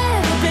don't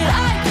get it. But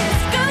I guess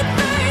good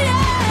for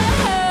you.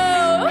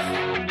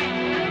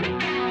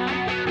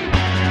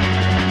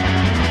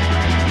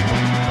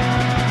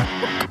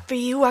 Good for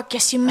you, I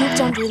guess you moved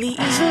on really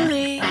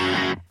easily.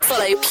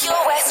 Follow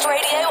Pure West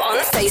Radio on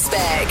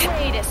Facebook.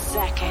 Wait a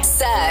second.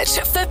 Search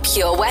for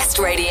Pure West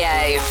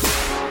Radio.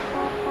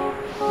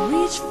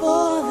 Reach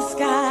for the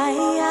sky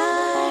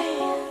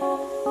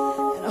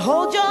and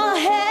hold your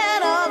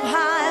head up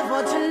high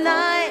for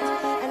tonight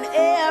and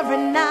every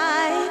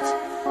night.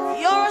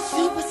 You're a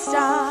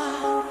superstar,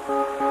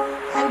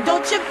 and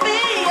don't you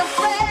be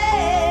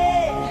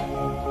afraid.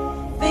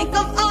 Think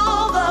of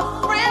all the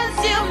friends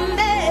you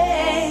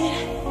made.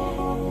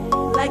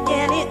 Like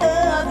any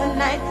other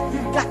night, you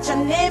got your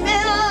name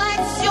in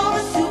lights. You're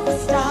a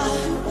superstar,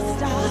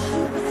 superstar,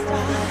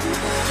 superstar,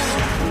 superstar.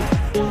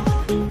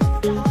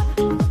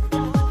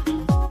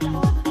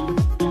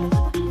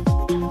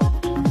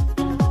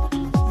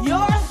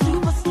 You're a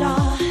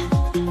superstar.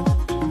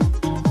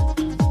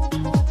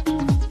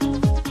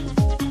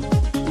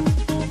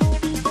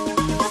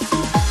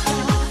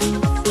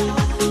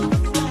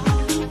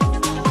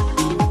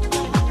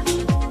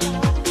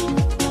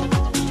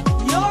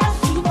 You're a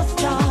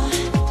superstar.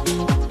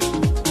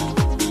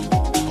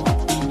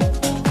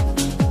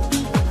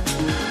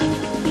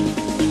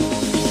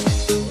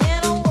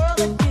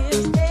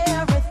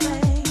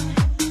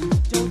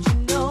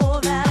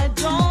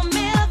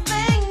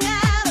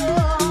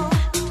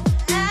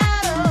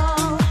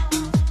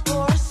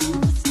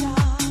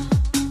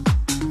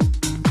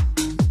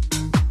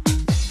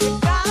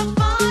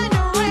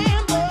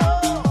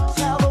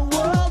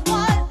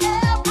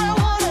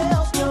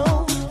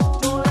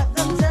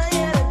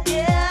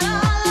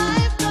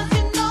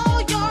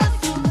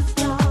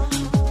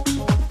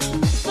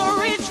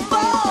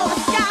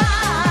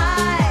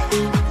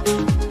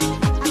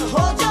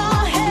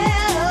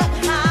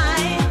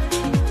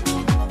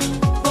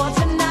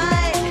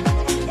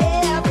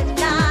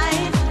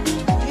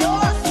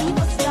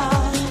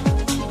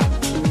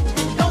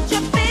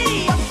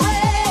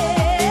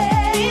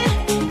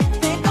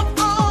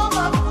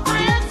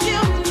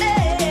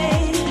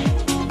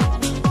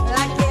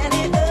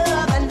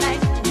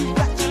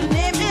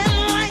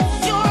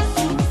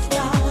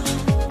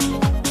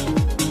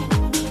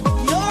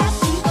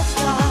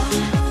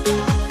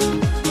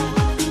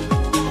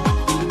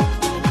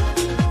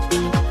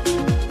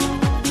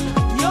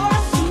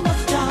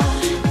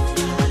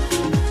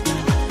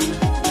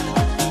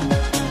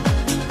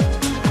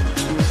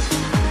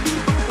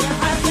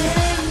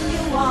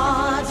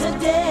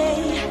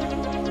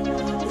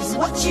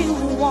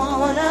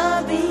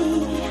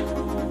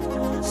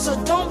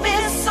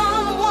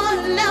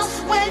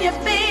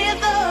 be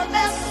the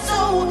best so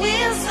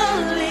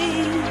easily.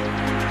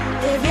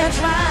 If you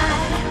try,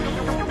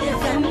 if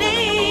you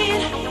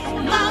need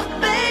my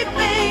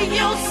baby,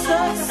 you'll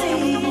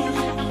succeed.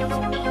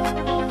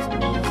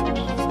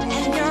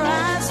 And your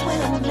eyes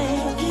will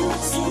make you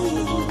see.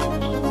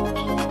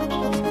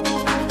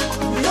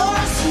 You're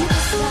a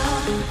superstar.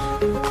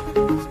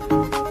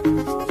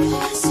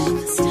 You're a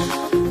superstar.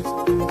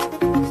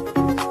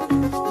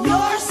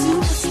 You're a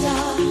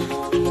superstar.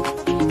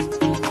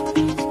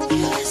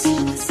 You're a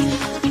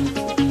superstar.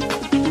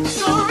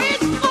 So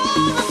reach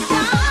for the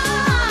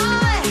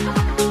sky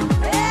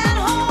and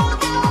hold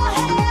your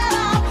head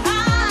up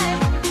high.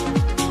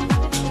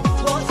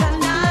 For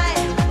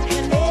tonight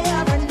and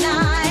every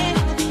night,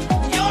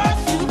 you're a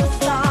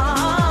superstar.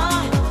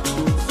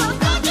 So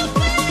don't you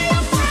be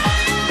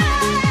afraid.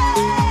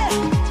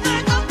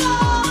 Think of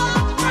all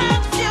the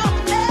friends you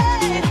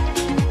made.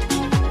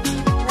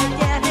 And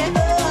every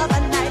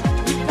night,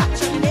 you got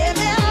your name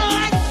in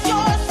lights.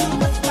 You're a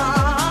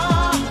superstar.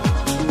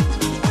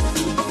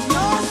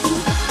 You're a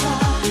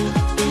superstar.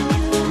 And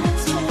your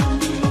eyes will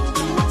make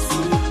you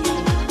see.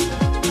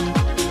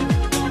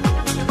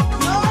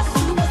 You're a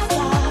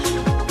superstar.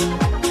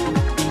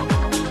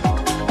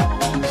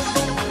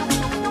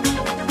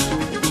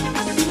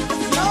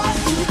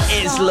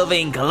 It's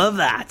Loving, I love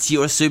that.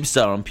 You're a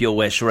superstar on Pure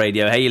West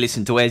Radio. Hey, you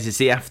listen to Where's It's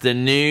the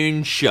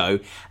Afternoon Show.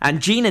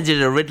 And Gina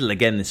did a riddle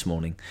again this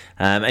morning.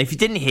 And if you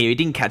didn't hear, you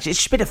didn't catch it, it's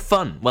just a bit of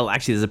fun. Well,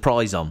 actually, there's a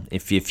prize on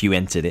if you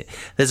entered it.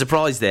 There's a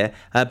prize there,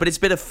 but it's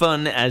a bit of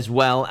fun as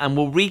well. And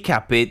we'll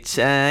recap it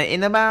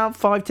in about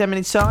 5-10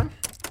 minutes' time.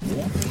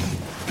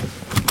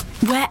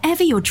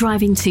 Wherever you're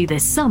driving to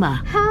this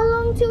summer, How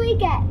long till we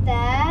get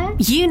there?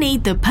 you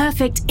need the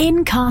perfect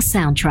in-car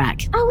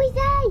soundtrack. Are we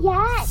there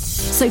yet?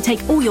 So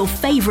take all your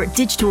favourite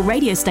digital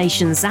radio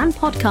stations and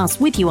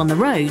podcasts with you on the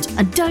road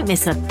and don't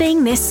miss a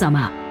thing this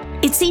summer.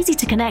 It's easy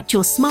to connect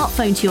your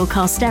smartphone to your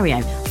car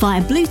stereo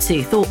via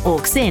Bluetooth or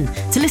aux-in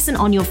to listen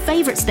on your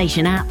favourite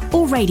station app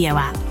or radio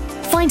app.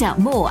 Find out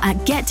more at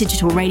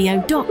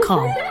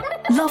getdigitalradio.com.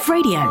 Love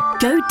radio.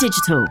 Go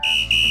digital.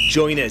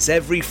 Join us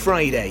every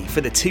Friday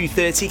for the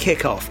 2:30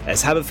 kickoff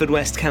as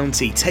Haverfordwest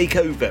County take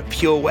over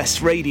Pure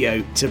West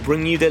Radio to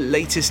bring you the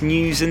latest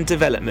news and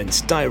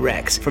developments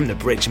direct from the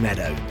Bridge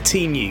Meadow.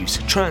 Team news,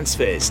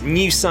 transfers,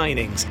 new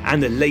signings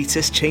and the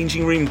latest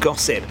changing room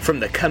gossip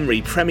from the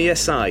Cymru Premier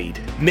side.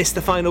 Miss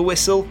the final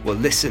whistle? Well,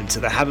 listen to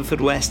the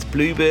Haverfordwest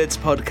Bluebirds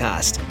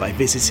podcast by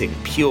visiting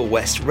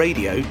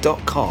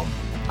purewestradio.com.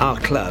 Our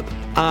club,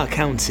 our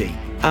county,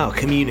 our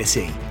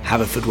community.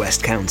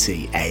 Haverfordwest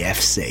County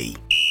AFC.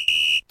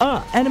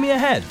 Ah, enemy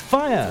ahead.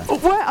 Fire. Oh,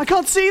 where? I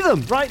can't see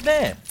them. Right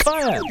there.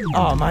 Fire.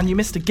 Oh, man, you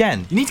missed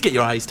again. You need to get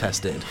your eyes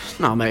tested.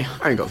 Nah, mate,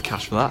 I ain't got the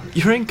cash for that.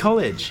 You're in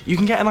college. You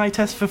can get an eye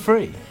test for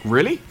free.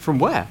 Really? From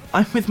where?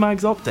 I'm with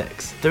Mags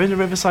Optics. They're in the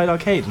Riverside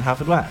Arcade in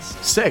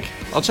Haverfordwest. Sick.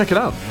 I'll check it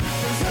out.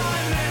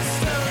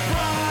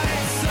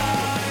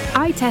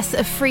 Eye tests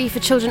are free for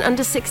children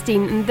under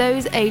 16 and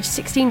those aged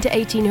 16 to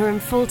 18 who are in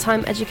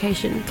full-time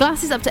education.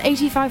 Glasses up to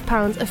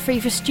 £85 are free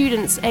for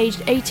students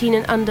aged 18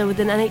 and under with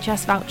an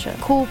NHS voucher.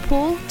 Call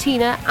Paul,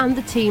 Tina and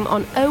the team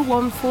on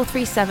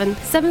 01437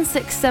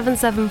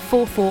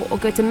 767744 or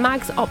go to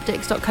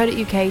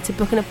magsoptics.co.uk to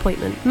book an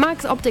appointment.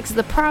 Mags Optics are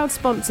the proud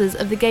sponsors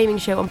of the gaming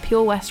show on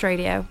Pure West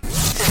Radio.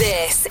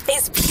 This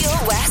is Pure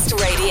West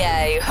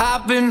Radio.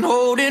 I've been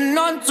holding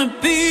on to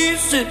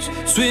pieces,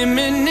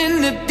 swimming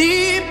in the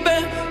deep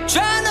end,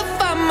 trying to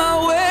find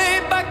my way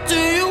back to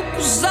you,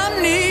 'cause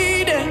I'm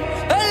needing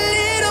a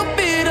little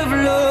bit of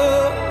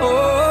love,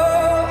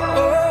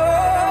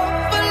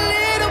 a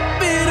little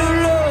bit of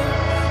love,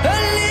 a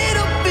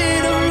little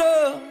bit of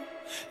love.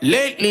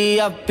 Lately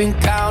I've been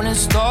counting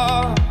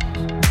stars,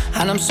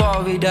 and I'm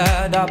sorry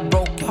that I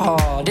broke your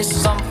heart. It's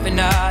something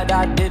that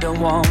I didn't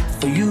want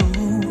for you,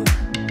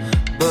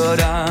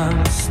 but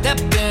I'm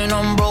stepping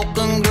on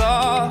broken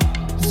glass,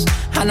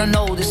 and I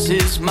know this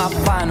is my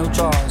final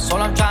choice.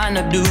 All I'm trying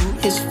to do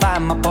is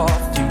find my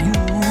path to you.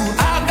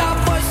 I got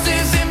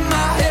voices in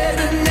my head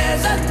and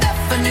there's a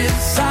definite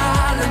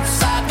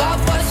silence. I got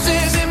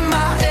voices in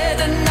my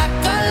head and I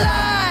can't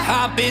lie.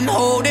 I've been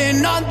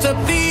holding on to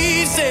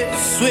pieces,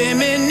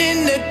 swimming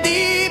in the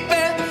deep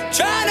end,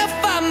 trying to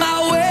find my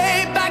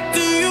way back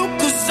to you,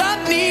 'cause I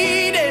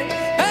need it,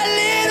 a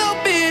little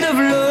bit of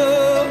love.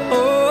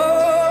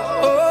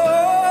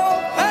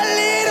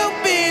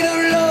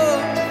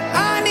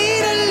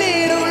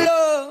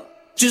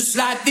 Just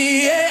like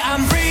the air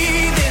I'm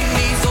breathing,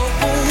 these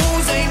open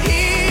wounds ain't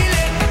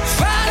healing.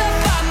 Try to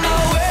find my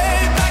way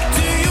back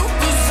to you,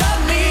 'cause I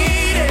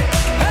need it,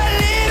 a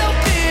little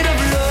bit of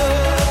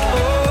love,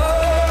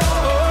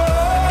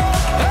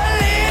 a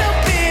little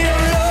bit of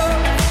love,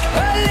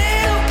 a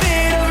little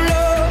bit of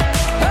love,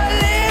 a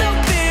little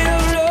bit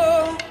of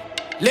love.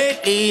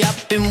 Lately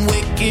I've been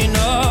waking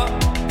up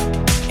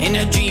in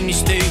a dreamy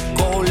state,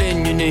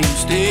 calling your name,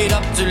 stayed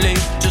up too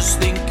late, just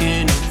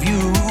thinking of you.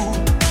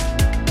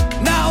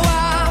 Now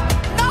I'm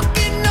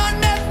knocking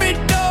on every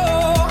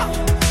door,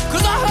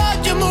 'cause I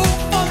heard you move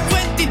from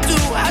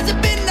 22. Has it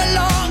been that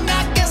long?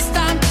 I guess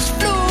time just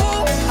flew.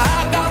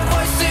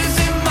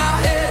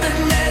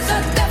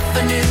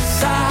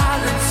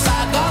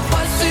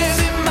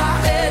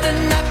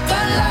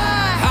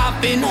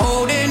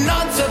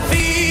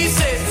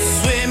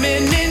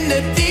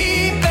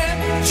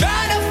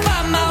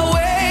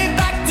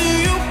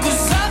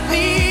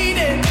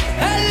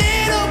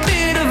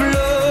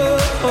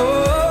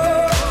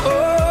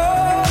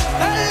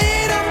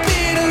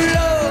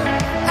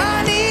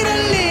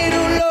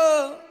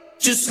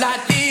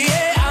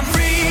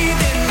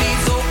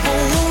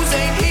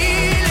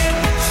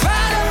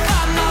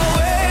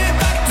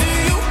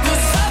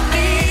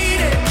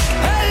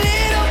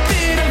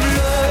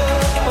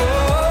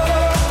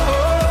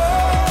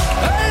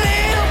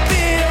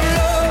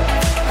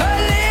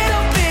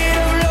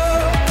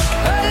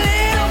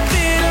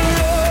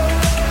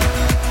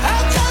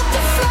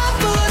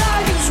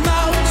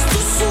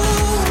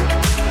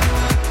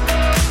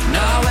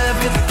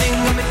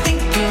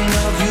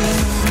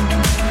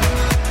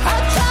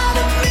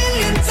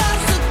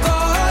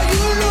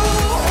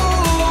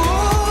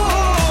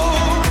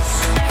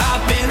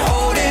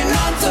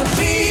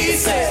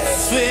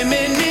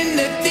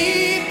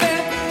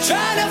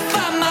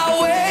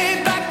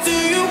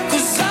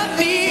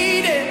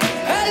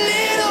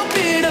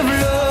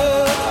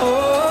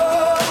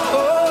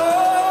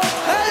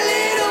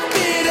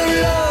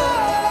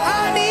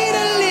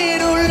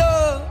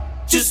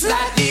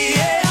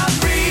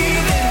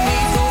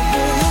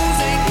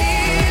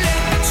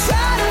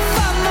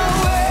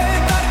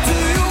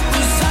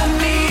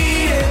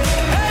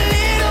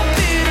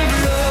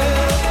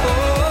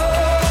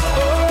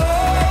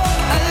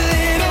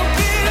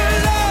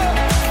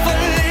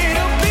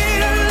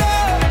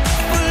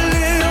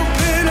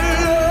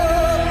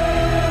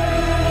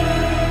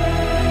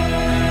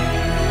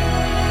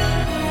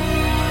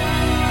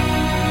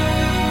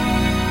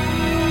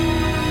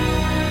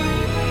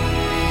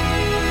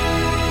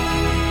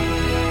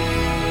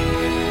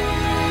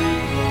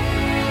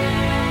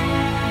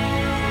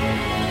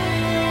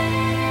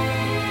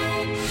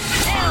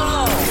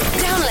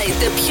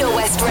 the Pure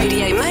West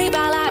Radio mobile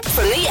app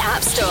from the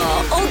App Store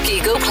or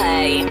Google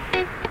Play.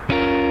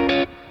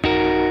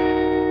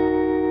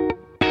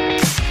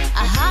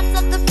 I hopped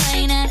off the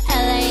plane at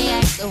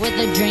LAX with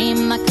a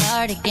dream, my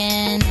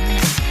cardigan.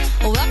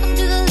 Welcome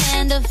to the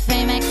land of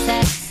fame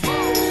excess.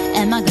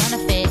 Am I gonna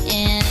fit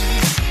in?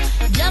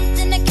 Jumped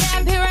in the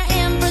cab, here I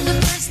am for the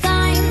first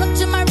time. Look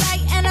to my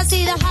right and I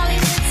see the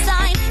Hollywood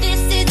sign.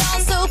 This is all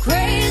so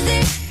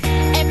crazy.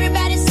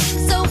 Everybody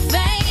seems so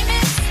famous.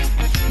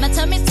 My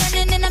tummy's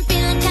turning and I'm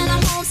feeling kinda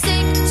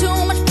homesick.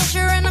 Too much pressure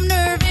and I'm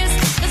nervous.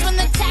 That's when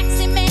the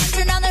taxi man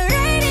turned on the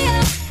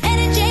radio and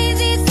the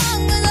Jay-Z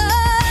song was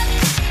on.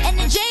 And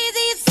the Jay-Z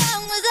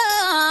song was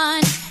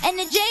on. And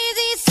the Jay-Z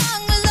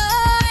song was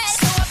on.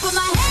 So I put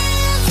my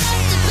hands up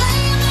to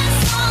play my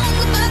song.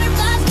 The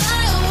butterflies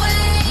fly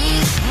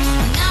away.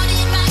 Now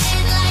in my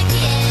head like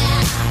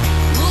yeah.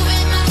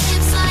 Moving my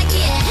hips like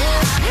yeah.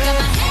 Got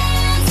my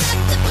hands up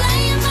to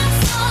play my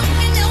song.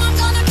 You know I'm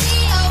gonna be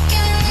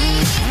okay.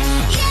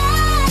 Yeah.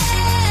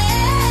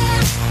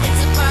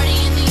 It's a party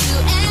in the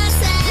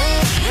USA.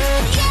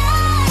 Yeah.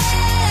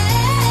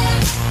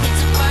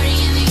 It's a party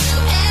in the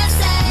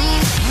USA.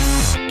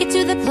 Get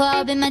to the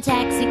club in my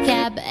taxi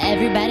cab.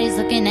 Everybody's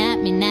looking at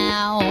me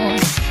now.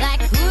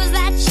 Like, who's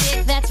that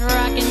chick that's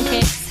rocking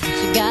kicks?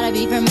 She gotta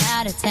be from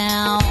out of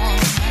town.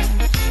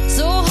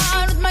 So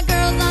hard with my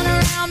girls on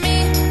around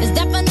me. It's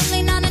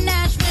definitely not a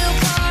Nashville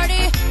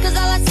party. Cause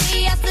all I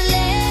see is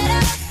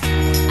stilettos.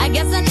 I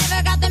guess I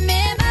never got the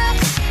memo.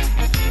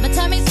 My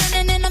tummy's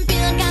turning and I'm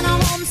feeling kinda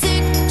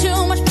homesick.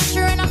 Too much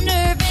pressure and I'm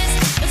nervous.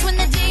 That's when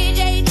the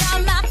DJ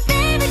dropped my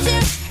favorite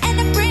tune. And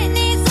the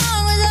Britney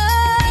song was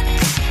on.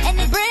 And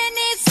the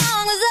Britney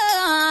song was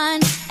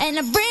on. And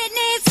the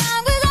Britney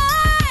song was on.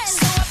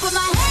 So I put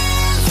my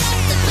hands up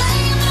to play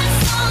my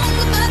song.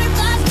 The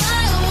butterflies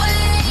fly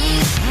away.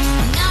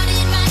 Not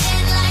in my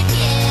head like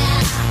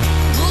yeah.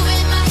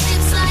 Moving my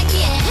hips like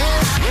yeah.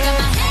 Got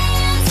my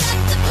hands up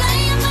to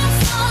play my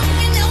song.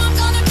 You know I'm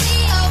gonna be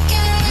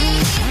okay.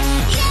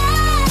 Yeah.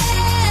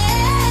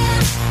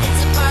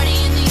 It's a party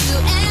in the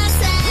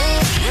USA.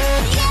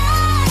 Yeah.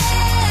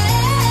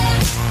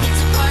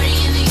 It's a party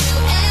in the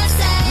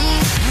USA.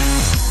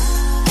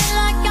 Feel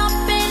like I've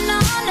been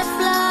on a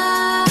flight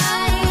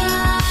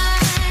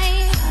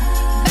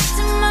back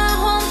to my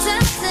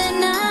hometown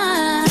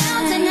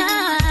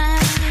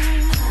tonight.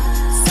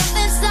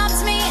 Something stops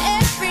me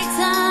every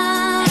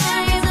time.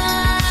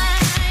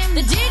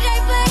 The DJ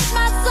plays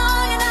my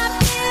song and I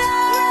feel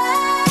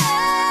alright.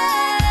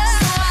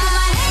 So I put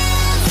my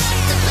hands up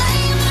to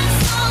play my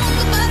song.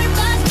 The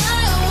butterflies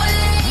fly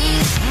away.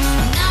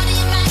 Not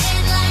in my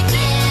head like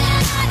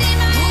yeah. Moving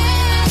my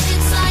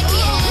hips like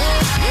yeah.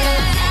 Got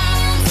my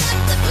hands up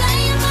to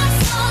play my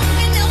song.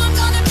 You know I'm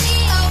gonna be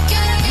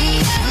okay.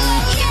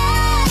 Yeah.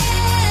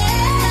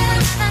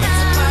 It's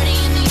a party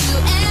in the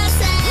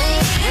USA.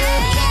 Yeah.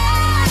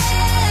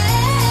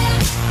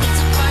 It's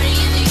a party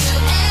in the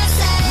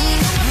USA.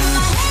 I put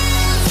my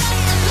hands up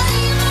to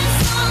play my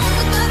song.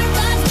 The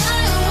butterflies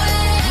fly away.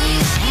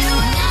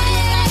 Not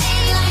in my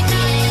head like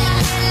yeah.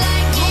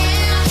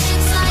 Moving my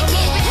hips like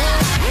yeah.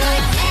 Got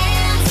my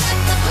hands up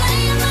to play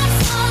my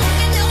song.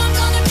 You know I'm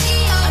gonna be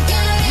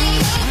okay.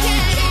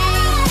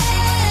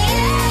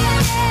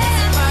 It's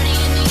a party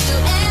in the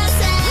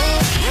USA.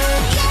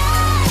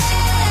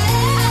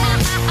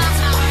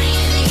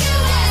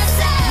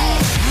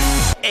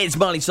 It's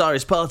Miley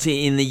Cyrus,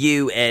 Party in the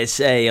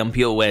USA on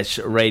Pure West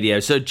Radio.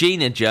 So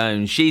Gina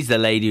Jones, she's the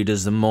lady who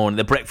does the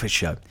breakfast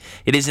show.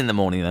 It is in the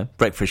morning though,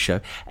 breakfast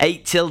show.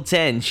 8 till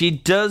 10. She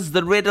does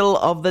the riddle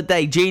of the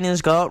day.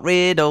 Gina's got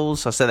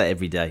riddles. I say that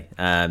every day.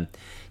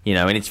 You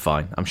know, and it's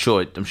fine. I'm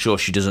sure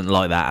she doesn't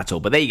like that at all.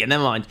 But there you go,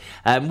 never mind.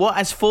 What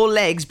has 4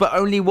 legs but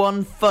only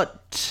 1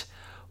 foot?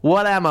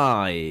 What am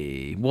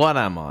I?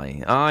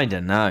 I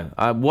don't know.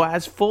 What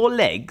has 4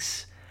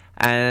 legs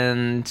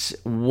and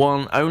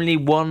only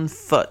 1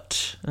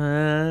 foot? I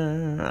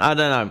don't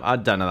know. I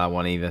don't know that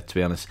one either, to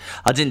be honest.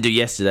 I didn't do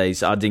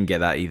yesterday's. I didn't get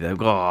that either.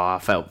 Oh, I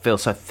feel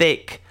so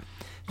thick.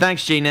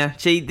 Thanks, Gina.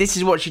 See, this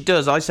is what she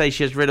does. I say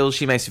she has riddles.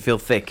 She makes me feel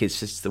thick. It's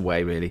just the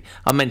way, really.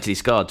 I'm mentally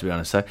scarred, to be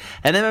honest. So,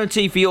 an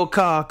MOT for your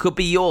car could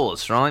be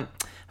yours, right?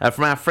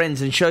 From our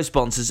friends and show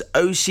sponsors,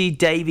 OC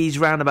Davies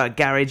Roundabout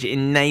Garage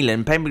in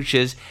Neyland,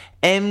 Pembrokeshire's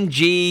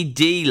MG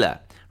dealer.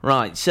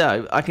 Right,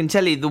 so I can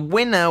tell you the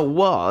winner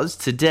was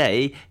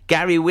today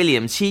Gary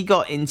Williams. He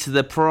got into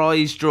the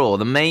prize draw,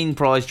 the main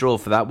prize draw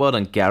for that. Well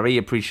done, Gary.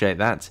 Appreciate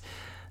that.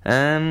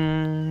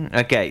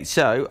 Okay,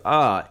 so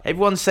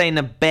everyone's saying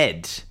a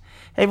bed.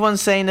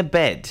 Everyone's saying a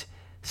bed.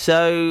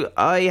 So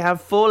I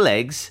have 4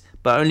 legs,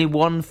 but only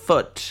 1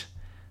 foot.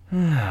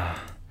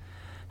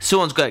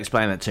 Someone's got to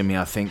explain that to me,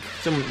 I think.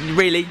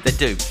 Really? They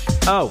do.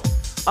 Oh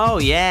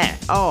yeah.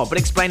 Oh, but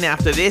explain it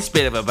after this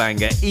bit of a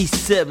banger.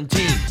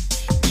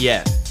 E17.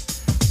 Yeah.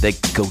 They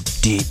go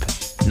deep.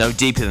 No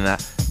deeper than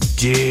that.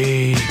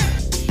 Deep.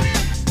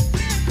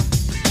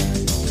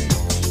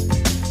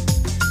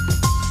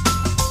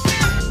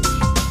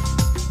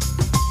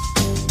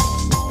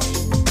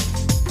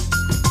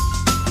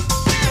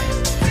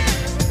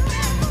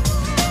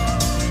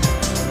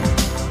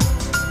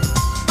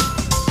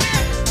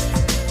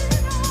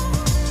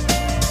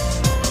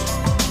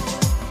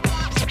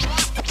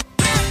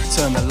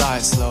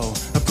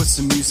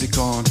 some music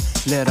on.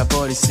 Let our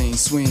bodies sing,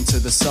 swing to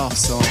the soft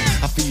song.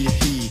 I feel your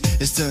heat,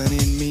 it's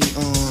turning me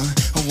on.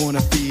 I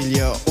wanna feel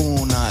you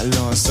all night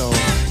long. So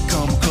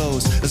come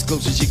close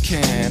as you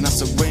can. I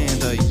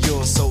surrender,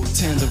 you're so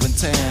tender and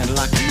tan.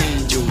 Like an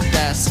angel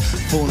that's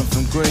fallen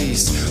from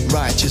grace.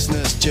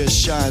 Righteousness just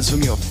shines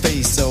from your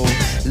face. So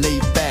lay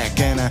back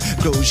and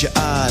close your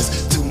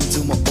eyes. Tune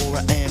to my aura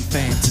and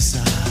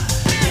fantasize.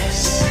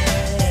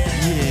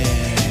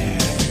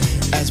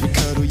 Yeah, as we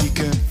cuddle you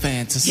can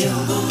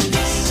fantasize.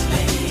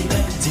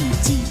 Deep,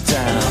 deep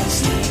down.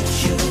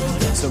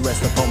 So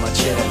rest upon my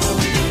chest.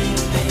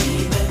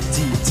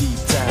 Deep, deep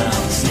down.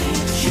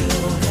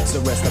 So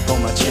rest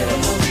upon my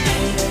chest.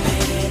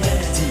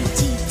 Deep,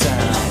 deep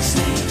down.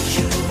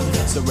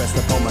 So rest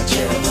upon my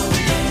chest.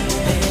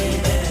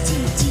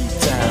 Deep, deep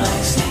down.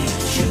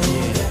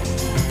 Yeah.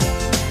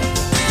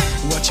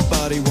 What your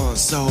body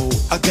wants, so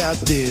I got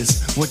this.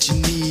 What you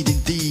need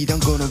indeed, I'm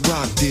gonna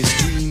rock this.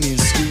 Dreaming,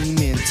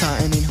 screaming,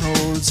 tightening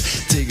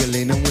holds,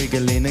 tiggling and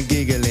wiggling and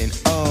giggling.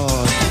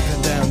 Oh,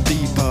 deeper down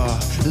deeper,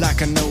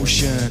 like an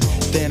ocean.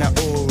 Then our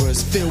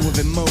auras filled with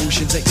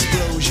emotions,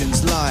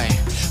 explosions like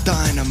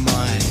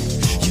dynamite.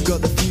 You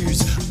got the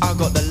fuse, I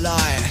got the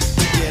light.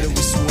 Together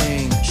we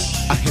swing.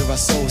 I hear our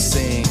soul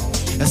sing,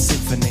 a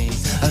symphony,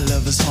 a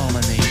lover's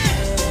harmony.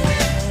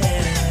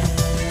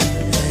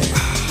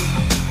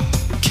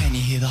 Can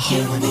you hear the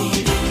harmony?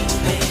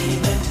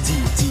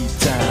 Deep, deep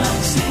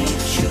down.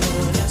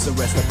 So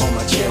rest upon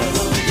my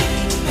chest.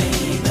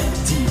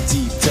 Deep,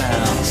 deep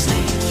down.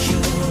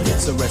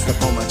 So rest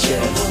upon my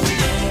chest.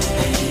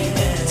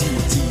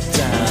 Deep, deep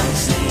down.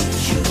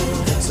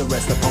 So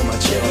rest upon my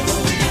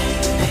chest.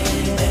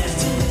 Deep,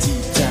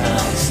 deep down.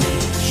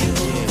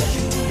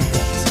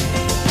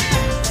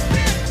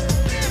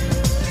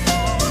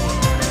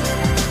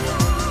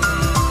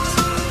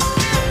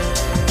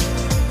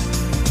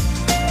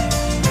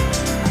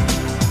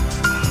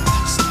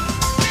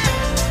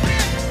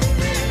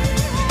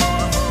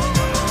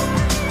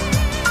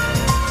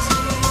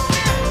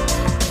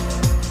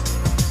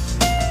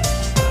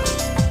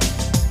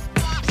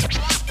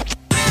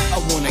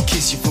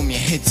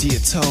 To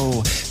your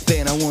toe,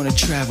 then I wanna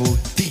travel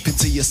deep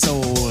into your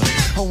soul.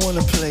 I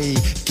wanna play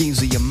games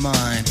with your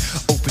mind,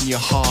 open your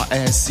heart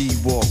and see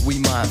what we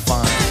might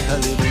find. A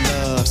little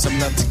love, some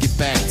love to get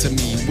back to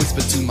me.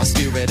 Whisper to my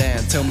spirit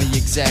and tell me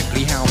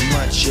exactly how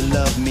much you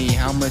love me,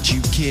 how much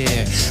you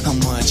care, how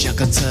much I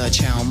can touch,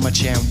 how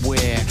much and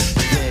where.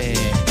 There,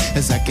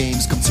 as our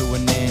games come to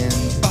an end,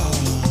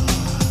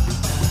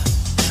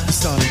 we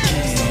start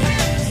again.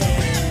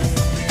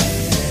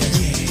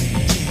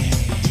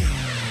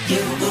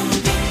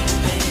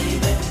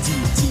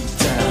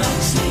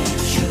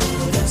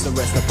 So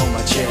rest upon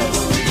my chest.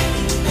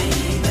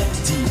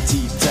 Deep,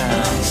 deep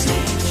down.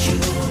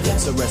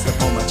 So rest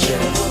upon my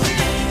chest.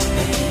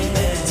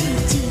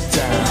 Deep, deep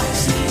down.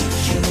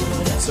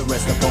 So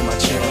rest upon my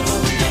chest.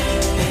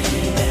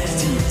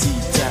 Deep,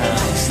 deep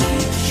down.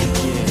 Yeah.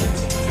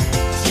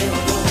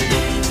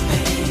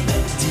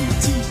 Deep,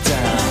 deep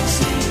down.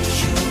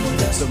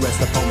 So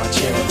rest upon my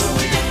chest.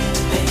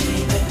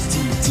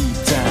 Deep, deep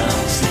down.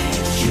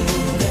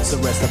 So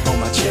rest upon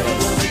my chest.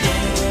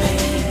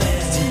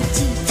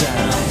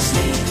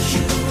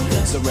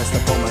 So rest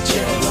upon my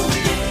chest.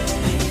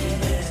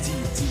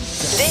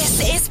 This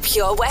is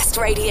Pure West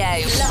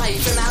Radio,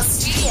 live from our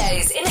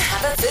studios in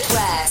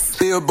Haverfordwest.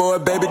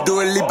 Billboard, baby,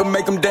 do a leap and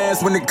make them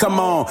dance when they come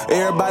on.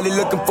 Everybody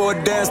looking for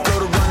a dance floor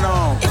to run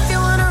on. If you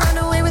wanna run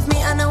away with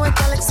me, I know a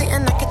galaxy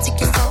and I can take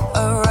you for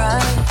a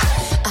ride.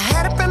 I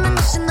had a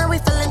premonition that we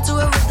fell into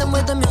a rhythm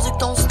where the music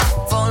don't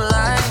stop for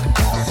life.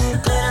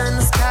 Glitter in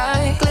the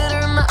sky, glitter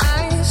in my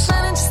eyes,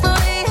 shining just the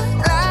way I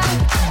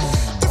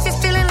like. If you're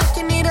feeling like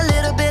you need a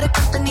little bit of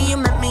company, you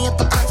met me at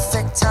the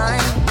perfect time.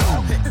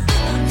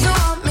 You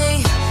want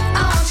me,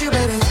 I want you,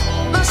 baby.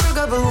 My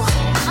sugar boo,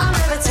 I'm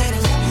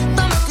levitating.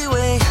 The Milky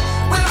Way,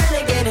 we're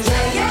renegading.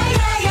 Yeah, yeah,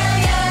 yeah, yeah,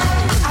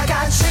 yeah. I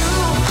got you,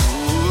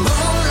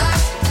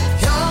 moonlight.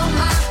 You're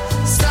my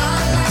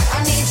starlight. I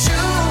need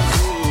you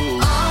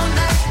all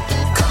night.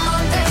 Come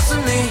on, dance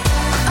with me.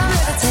 I'm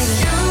levitating.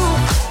 You,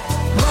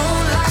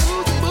 moonlight.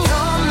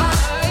 You're my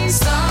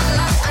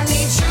starlight. I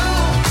need you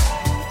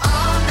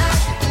all night.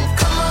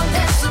 Come on,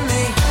 dance with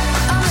me.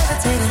 I'm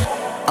levitating.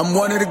 I'm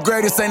one of the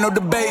greatest, ain't no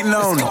debating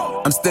on it.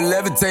 I'm still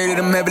levitated,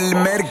 I'm heavily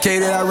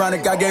medicated.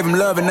 Ironic, I gave him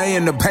love and they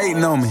end up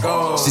hating on me.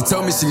 She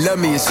told me she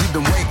loved me and she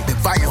been waiting. Been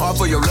fighting hard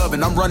for your love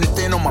and I'm running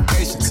thin on my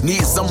patience.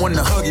 Needing someone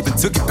to hug, even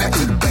took it back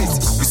to the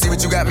basics. You see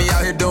what you got me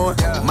out here doing?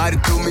 Might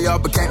have threw me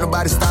off, but can't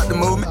nobody stop the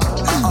movement.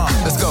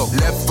 Let's go.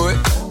 Left foot,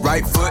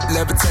 right foot,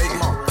 levitating.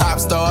 Pop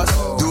stars,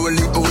 do a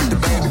leap with the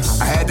baby.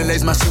 I had to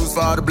lace my shoes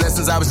for all the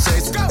blessings I was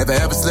chasing. If I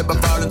ever slip, I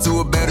fall into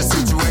a better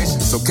situation.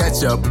 So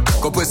catch up,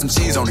 go put some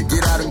cheese on it,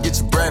 get out and get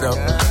your bread up.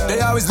 They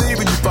always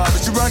leaving you far,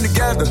 but you run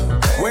together.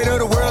 Weight of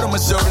the world on my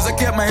shoulders, I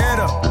kept my head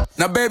up.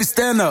 Now baby,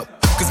 stand up,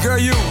 cause girl,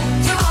 you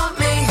want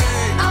me,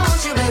 I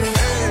want you, baby.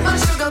 My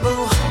sugar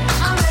boo,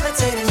 I'm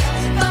levitating.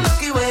 The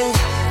Milky Way,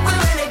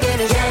 we're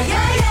renegading. Yeah,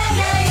 yeah, yeah,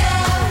 yeah,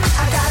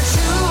 yeah. I got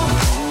you,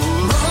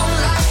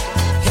 moonlight.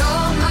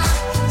 You're my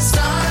star.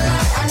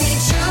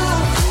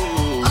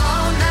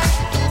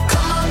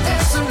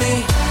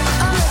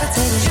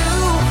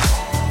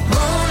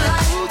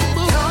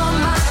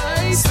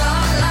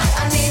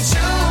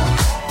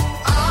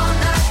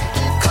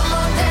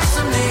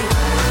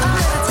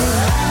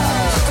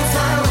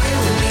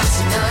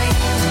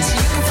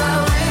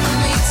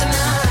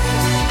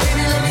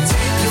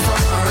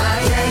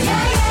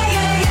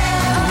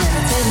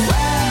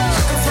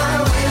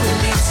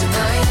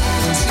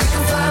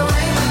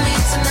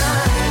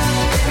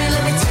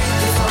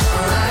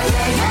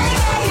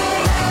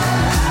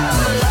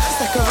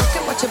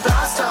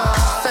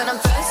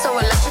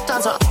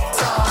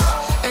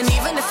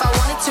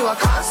 want to, I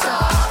can't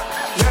stop.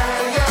 Yeah,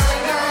 yeah,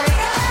 yeah,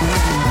 yeah.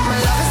 My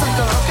love is like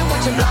a rocket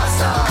watching blast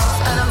off.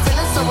 And I'm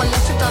feeling so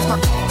electric, that's my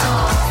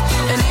off.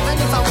 And even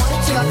if I wanted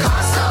to, I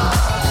can't stop.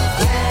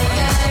 Yeah,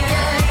 yeah,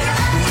 yeah,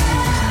 yeah.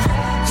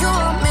 You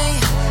want me,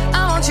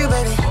 I want you,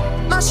 baby.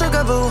 My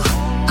sugar boo,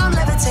 I'm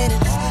levitating.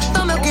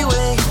 The Milky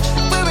Way,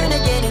 we're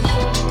renegading.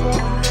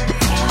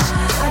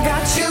 I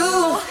got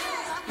you,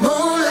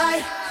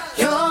 moonlight,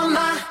 you're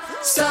my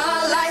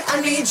starlight.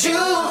 I need you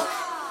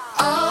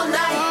all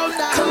night.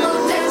 Come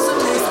on, dance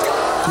with me.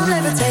 I'm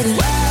levitating.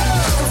 You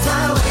can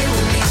fly away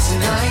with me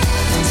tonight.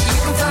 You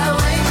can fly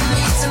away with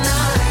me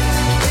tonight.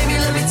 Baby,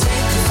 let me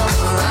take you for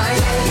a ride.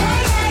 Yeah,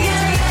 yeah,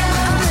 yeah,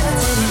 yeah. I'm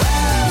levitating.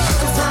 You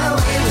can fly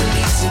away with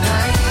me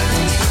tonight.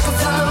 You can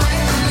fly away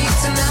with me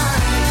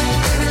tonight.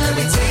 Baby, let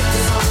me take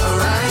you for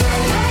a ride. Yeah,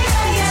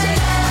 yeah, yeah,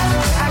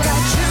 yeah. I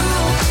got you,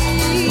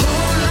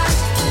 moonlight,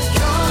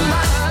 you're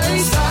my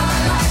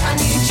starlight. I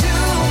need you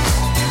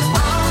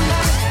all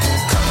night.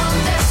 Come on,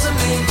 dance with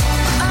me.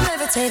 I'm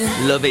levitating.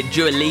 Love it,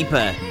 Dua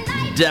Lipa,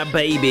 Da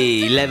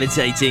Baby,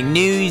 levitating.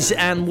 News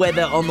and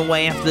weather on the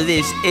way after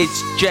this.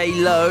 It's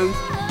J-Lo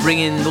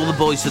bringing all the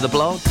boys to the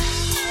block.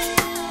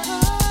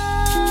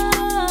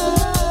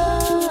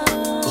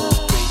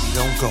 Baby,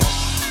 don't go.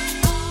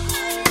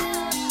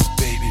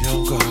 Baby,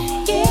 don't go.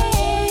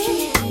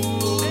 Baby,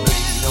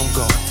 don't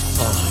go.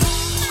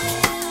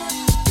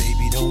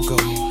 Baby, don't go.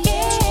 Baby,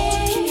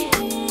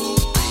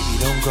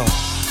 don't go.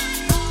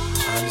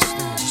 I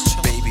understand. Just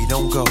chill. Baby,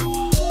 don't go.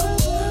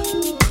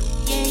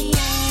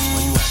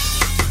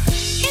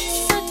 It's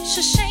such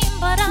a shame,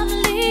 but I'm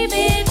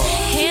leaving.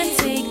 Can't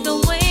take the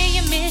way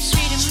you're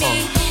mistreating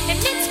me. And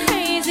it's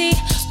crazy,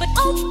 but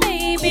oh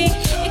baby,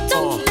 it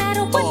don't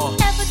matter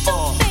whatever,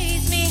 don't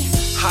faze me.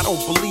 I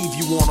don't believe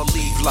you wanna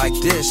leave like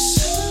this.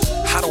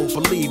 I don't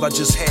believe I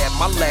just had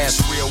my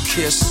last real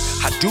kiss.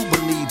 I do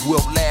believe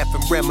we'll laugh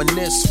and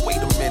reminisce. Wait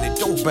a minute,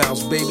 don't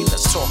bounce, baby.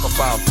 Let's talk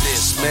about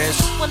this, man.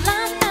 Well,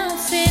 I'm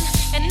bouncing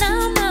and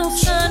I'm out,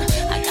 son.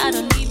 I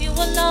gotta leave you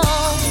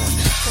alone.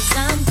 Cause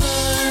I'm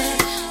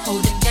good,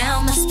 holding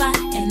down my spot,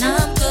 and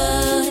I'm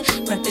good.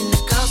 Repping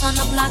the girls on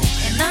the block,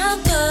 and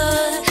I'm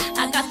good.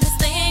 I got this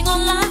thing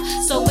on lock,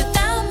 so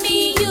without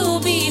me,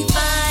 you'll be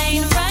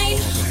fine, right?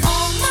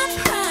 All my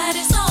pride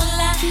is all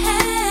I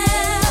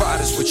have. Pride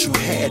is what you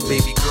had,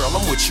 baby girl.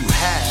 I'm what you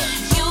have.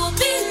 You'll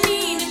be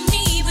needing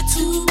me, but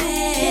too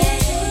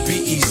bad. Be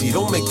easy,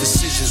 don't make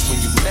decisions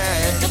when you're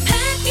mad. The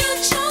path you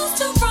chose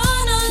to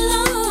run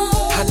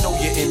alone. I know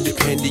you're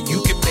independent,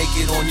 you can make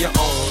it on your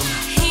own.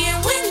 Here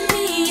with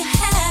me, you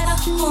had a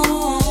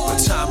home. But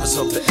time is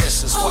of the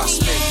essence, why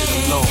spend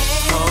it alone,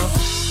 huh?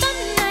 The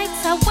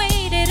nights I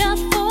waited up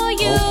for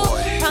you.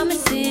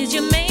 Promises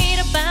you made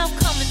about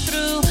coming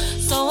through.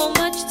 So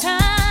much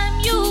time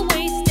you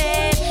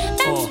wasted.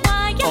 That's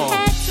why you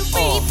had to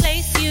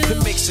replace you.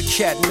 It makes a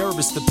cat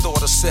nervous, the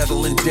thought of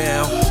settling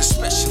down.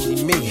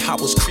 Especially me, I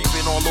was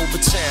creeping all over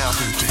town.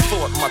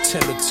 Thought my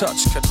tender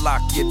touch could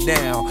lock you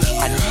down.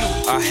 I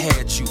knew I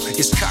had you,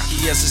 as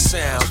cocky as it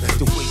sounds.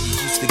 The way you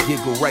used to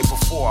giggle right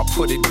before I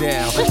put it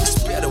down.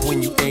 It's better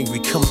when you angry,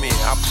 come in,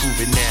 I'll prove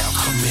it now.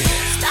 Come in.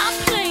 Stop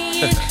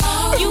playing,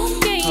 you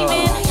gave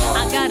in.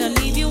 I gotta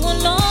leave you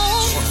alone.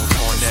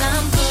 Cause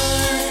I'm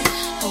good,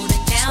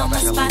 holding down my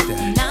spot,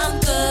 and I'm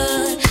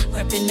good.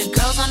 Repping the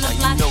girls on the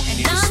block,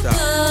 and I'm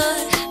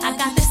good. I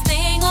got this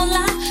thing on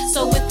lock,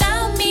 so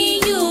without me,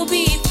 you'll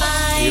be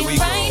fine,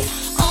 right?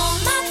 All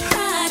my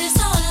pride is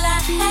all I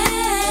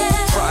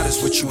have. Pride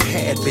is what you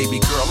had, baby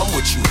girl, I'm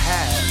what you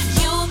have.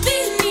 You'll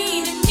be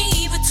needing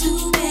me, but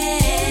too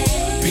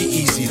bad. Be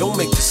easy, don't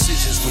make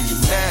decisions when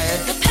you're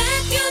mad. The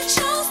path you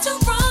chose to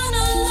run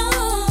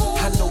alone.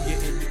 I know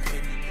you're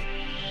independent.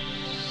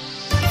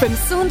 From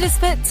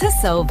Saundersfoot to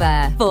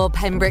Solva for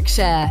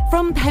Pembrokeshire.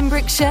 From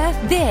Pembrokeshire,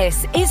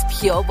 this is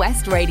Pure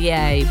West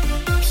Radio.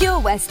 Pure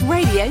West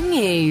Radio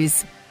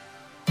News.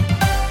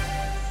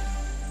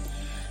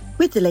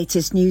 With the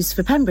latest news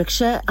for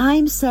Pembrokeshire,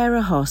 I'm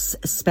Sarah Hoss.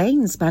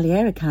 Spain's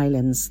Balearic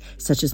Islands, such as